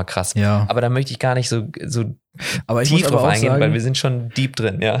fand ich nochmal krass. Ja. Aber da möchte ich gar nicht so aber ich tief muss aber drauf auch eingehen, sagen, weil wir sind schon deep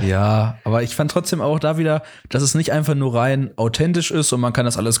drin, ja. Ja, aber ich fand trotzdem auch da wieder, dass es nicht einfach nur rein authentisch ist und man kann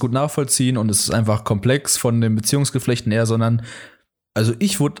das alles gut nachvollziehen und es ist einfach komplex von den Beziehungsgeflechten her, sondern also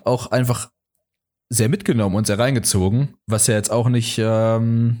ich wurde auch einfach sehr mitgenommen und sehr reingezogen, was ja jetzt auch nicht,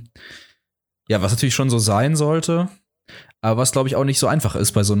 was natürlich schon so sein sollte, aber was glaube ich auch nicht so einfach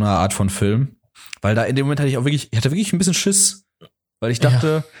ist bei so einer Art von Film. Weil da in dem Moment hatte ich hatte wirklich ein bisschen Schiss, weil ich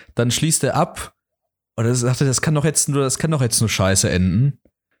dachte, dann schließt er ab und ich dachte, das kann doch jetzt nur scheiße enden.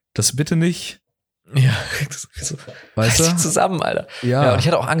 Das bitte nicht. Ja, weißt du? Zusammen, Alter. Ja. Und ich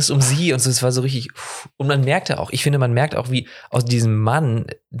hatte auch Angst um sie und so, es war so richtig, und man merkt auch, wie aus diesem Mann,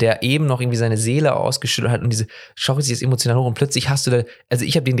 der eben noch irgendwie seine Seele ausgeschüttet hat und schaukelt sich das emotional hoch und plötzlich hast du also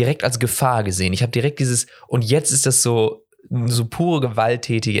ich habe den direkt als Gefahr gesehen. Ich habe direkt und jetzt ist das so pure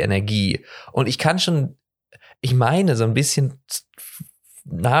gewalttätige Energie. Und ich meine, so ein bisschen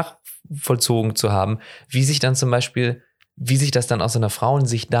nachvollzogen zu haben, wie sich das dann aus einer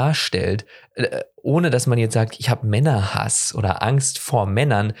Frauensicht darstellt, ohne dass man jetzt sagt, ich habe Männerhass oder Angst vor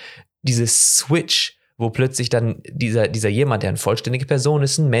Männern, dieses Switch, wo plötzlich dann dieser jemand, der eine vollständige Person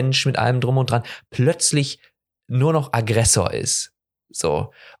ist, ein Mensch mit allem drum und dran, plötzlich nur noch Aggressor ist.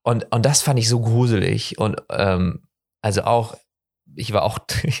 So. Und das fand ich so gruselig. Und also auch, ich war auch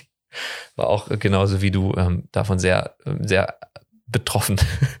genauso wie du davon sehr, sehr betroffen.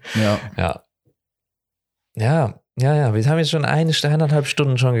 Ja. Ja. Wir haben jetzt schon 1,5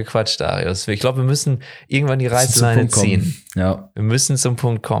 Stunden schon gequatscht, Darius. Ich glaube, wir müssen irgendwann die Reißleine ziehen. Ja. Wir müssen zum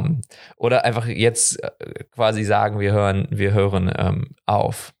Punkt kommen. Oder einfach jetzt quasi sagen, wir hören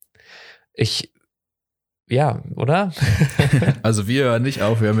auf. Ja, oder? Also wir hören nicht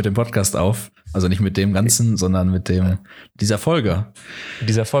auf, wir hören mit dem Podcast auf. Also nicht mit dem Ganzen, sondern mit dieser Folge.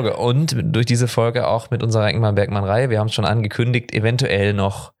 Und durch diese Folge auch mit unserer Ingmar-Bergmann-Reihe. Wir haben es schon angekündigt, eventuell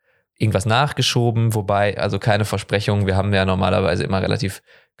noch irgendwas nachgeschoben, wobei, also keine Versprechungen. Wir haben ja normalerweise immer relativ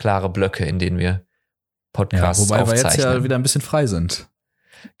klare Blöcke, in denen wir Podcasts wobei aufzeichnen. wir jetzt ja wieder ein bisschen frei sind.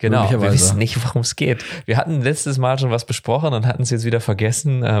 Genau, wir wissen nicht, worum es geht. Wir hatten letztes Mal schon was besprochen und hatten es jetzt wieder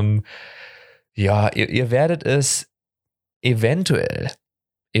vergessen. Ihr werdet es eventuell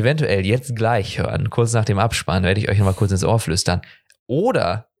jetzt gleich hören. Kurz nach dem Abspann werde ich euch nochmal kurz ins Ohr flüstern.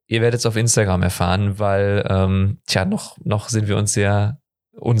 Oder ihr werdet es auf Instagram erfahren, weil, noch sind wir uns sehr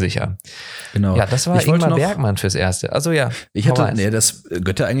unsicher. Genau. Ja, das war Ingmar Bergmann fürs Erste. Also ja. Das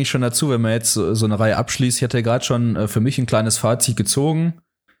gehört ja eigentlich schon dazu, wenn man jetzt so eine Reihe abschließt. Ich hatte gerade schon für mich ein kleines Fazit gezogen,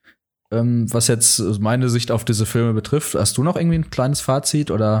 was jetzt meine Sicht auf diese Filme betrifft. Hast du noch irgendwie ein kleines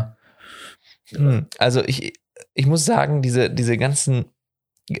Fazit oder? Also ich muss sagen, diese ganzen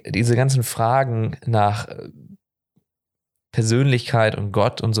Fragen nach Persönlichkeit und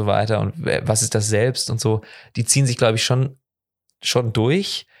Gott und so weiter und was ist das Selbst und so, die ziehen sich, glaube ich, schon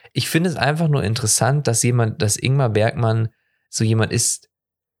durch. Ich finde es einfach nur interessant, dass Ingmar Bergmann so jemand ist,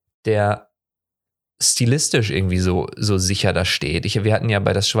 der stilistisch irgendwie so sicher da steht. Wir hatten ja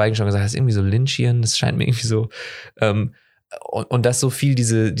bei Das Schweigen schon gesagt, das ist irgendwie so Lynchian, das scheint mir irgendwie so und dass so viel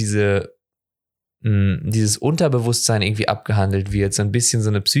dieses Unterbewusstsein irgendwie abgehandelt wird, so ein bisschen so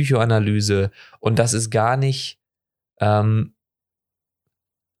eine Psychoanalyse und das ist gar nicht wie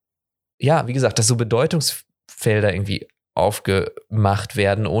gesagt, dass so Bedeutungsfelder irgendwie aufgemacht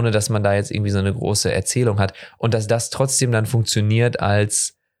werden, ohne dass man da jetzt irgendwie so eine große Erzählung hat und dass das trotzdem dann funktioniert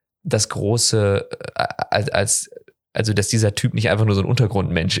als das große, also dass dieser Typ nicht einfach nur so ein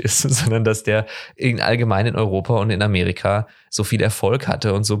Untergrundmensch ist, sondern dass der allgemein in Europa und in Amerika so viel Erfolg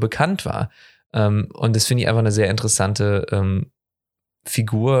hatte und so bekannt war. Und das finde ich einfach eine sehr interessante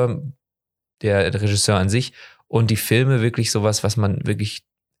Figur, der Regisseur an sich und die Filme wirklich sowas, was man wirklich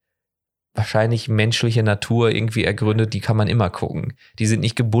wahrscheinlich menschliche Natur irgendwie ergründet, die kann man immer gucken. Die sind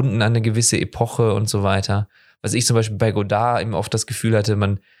nicht gebunden an eine gewisse Epoche und so weiter. Was ich zum Beispiel bei Godard eben oft das Gefühl hatte,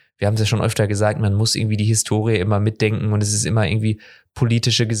 wir haben es ja schon öfter gesagt, man muss irgendwie die Historie immer mitdenken und es ist immer irgendwie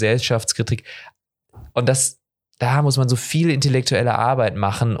politische Gesellschaftskritik. Und da muss man so viel intellektuelle Arbeit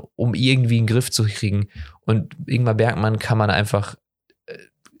machen, um irgendwie einen Griff zu kriegen. Und Ingmar Bergmann kann man einfach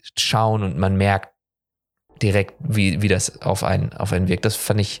schauen und man merkt direkt, wie das auf einen wirkt. Das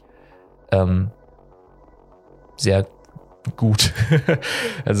fand ich sehr gut.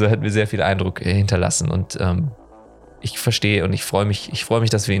 Also hat mir sehr viel Eindruck hinterlassen und ich verstehe und ich freue mich,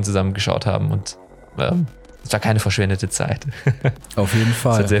 dass wir ihn zusammen geschaut haben und Es war keine verschwendete Zeit. Auf jeden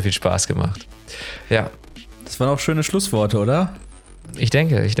Fall. Es hat sehr viel Spaß gemacht. Ja. Das waren auch schöne Schlussworte, oder? Ich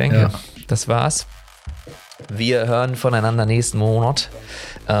denke. Ja. Das war's. Wir hören voneinander nächsten Monat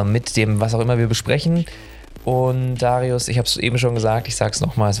mit dem, was auch immer wir besprechen. Und Darius, ich habe es eben schon gesagt, ich sage es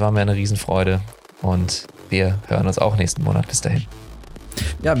nochmal, es war mir eine Riesenfreude. Und wir hören uns auch nächsten Monat. Bis dahin.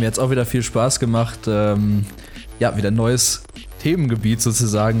 Ja, mir hat es auch wieder viel Spaß gemacht, wieder ein neues Themengebiet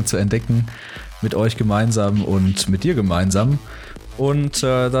sozusagen zu entdecken mit euch gemeinsam und mit dir gemeinsam. Und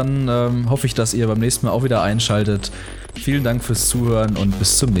dann hoffe ich, dass ihr beim nächsten Mal auch wieder einschaltet. Vielen Dank fürs Zuhören und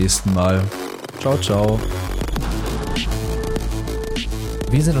bis zum nächsten Mal. Ciao, ciao.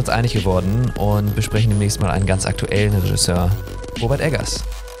 Wir sind uns einig geworden und besprechen demnächst mal einen ganz aktuellen Regisseur, Robert Eggers.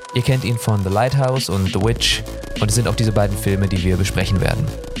 Ihr kennt ihn von The Lighthouse und The Witch und es sind auch diese beiden Filme, die wir besprechen werden.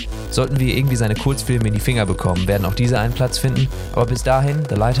 Sollten wir irgendwie seine Kurzfilme in die Finger bekommen, werden auch diese einen Platz finden. Aber bis dahin,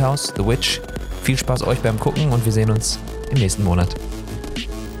 The Lighthouse, The Witch, viel Spaß euch beim Gucken und wir sehen uns im nächsten Monat.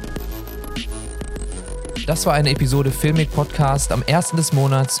 Das war eine Episode Filmic Podcast am 1. des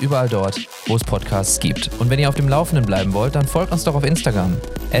Monats überall dort, wo es Podcasts gibt. Und wenn ihr auf dem Laufenden bleiben wollt, dann folgt uns doch auf Instagram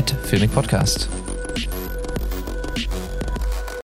 @filmicpodcast.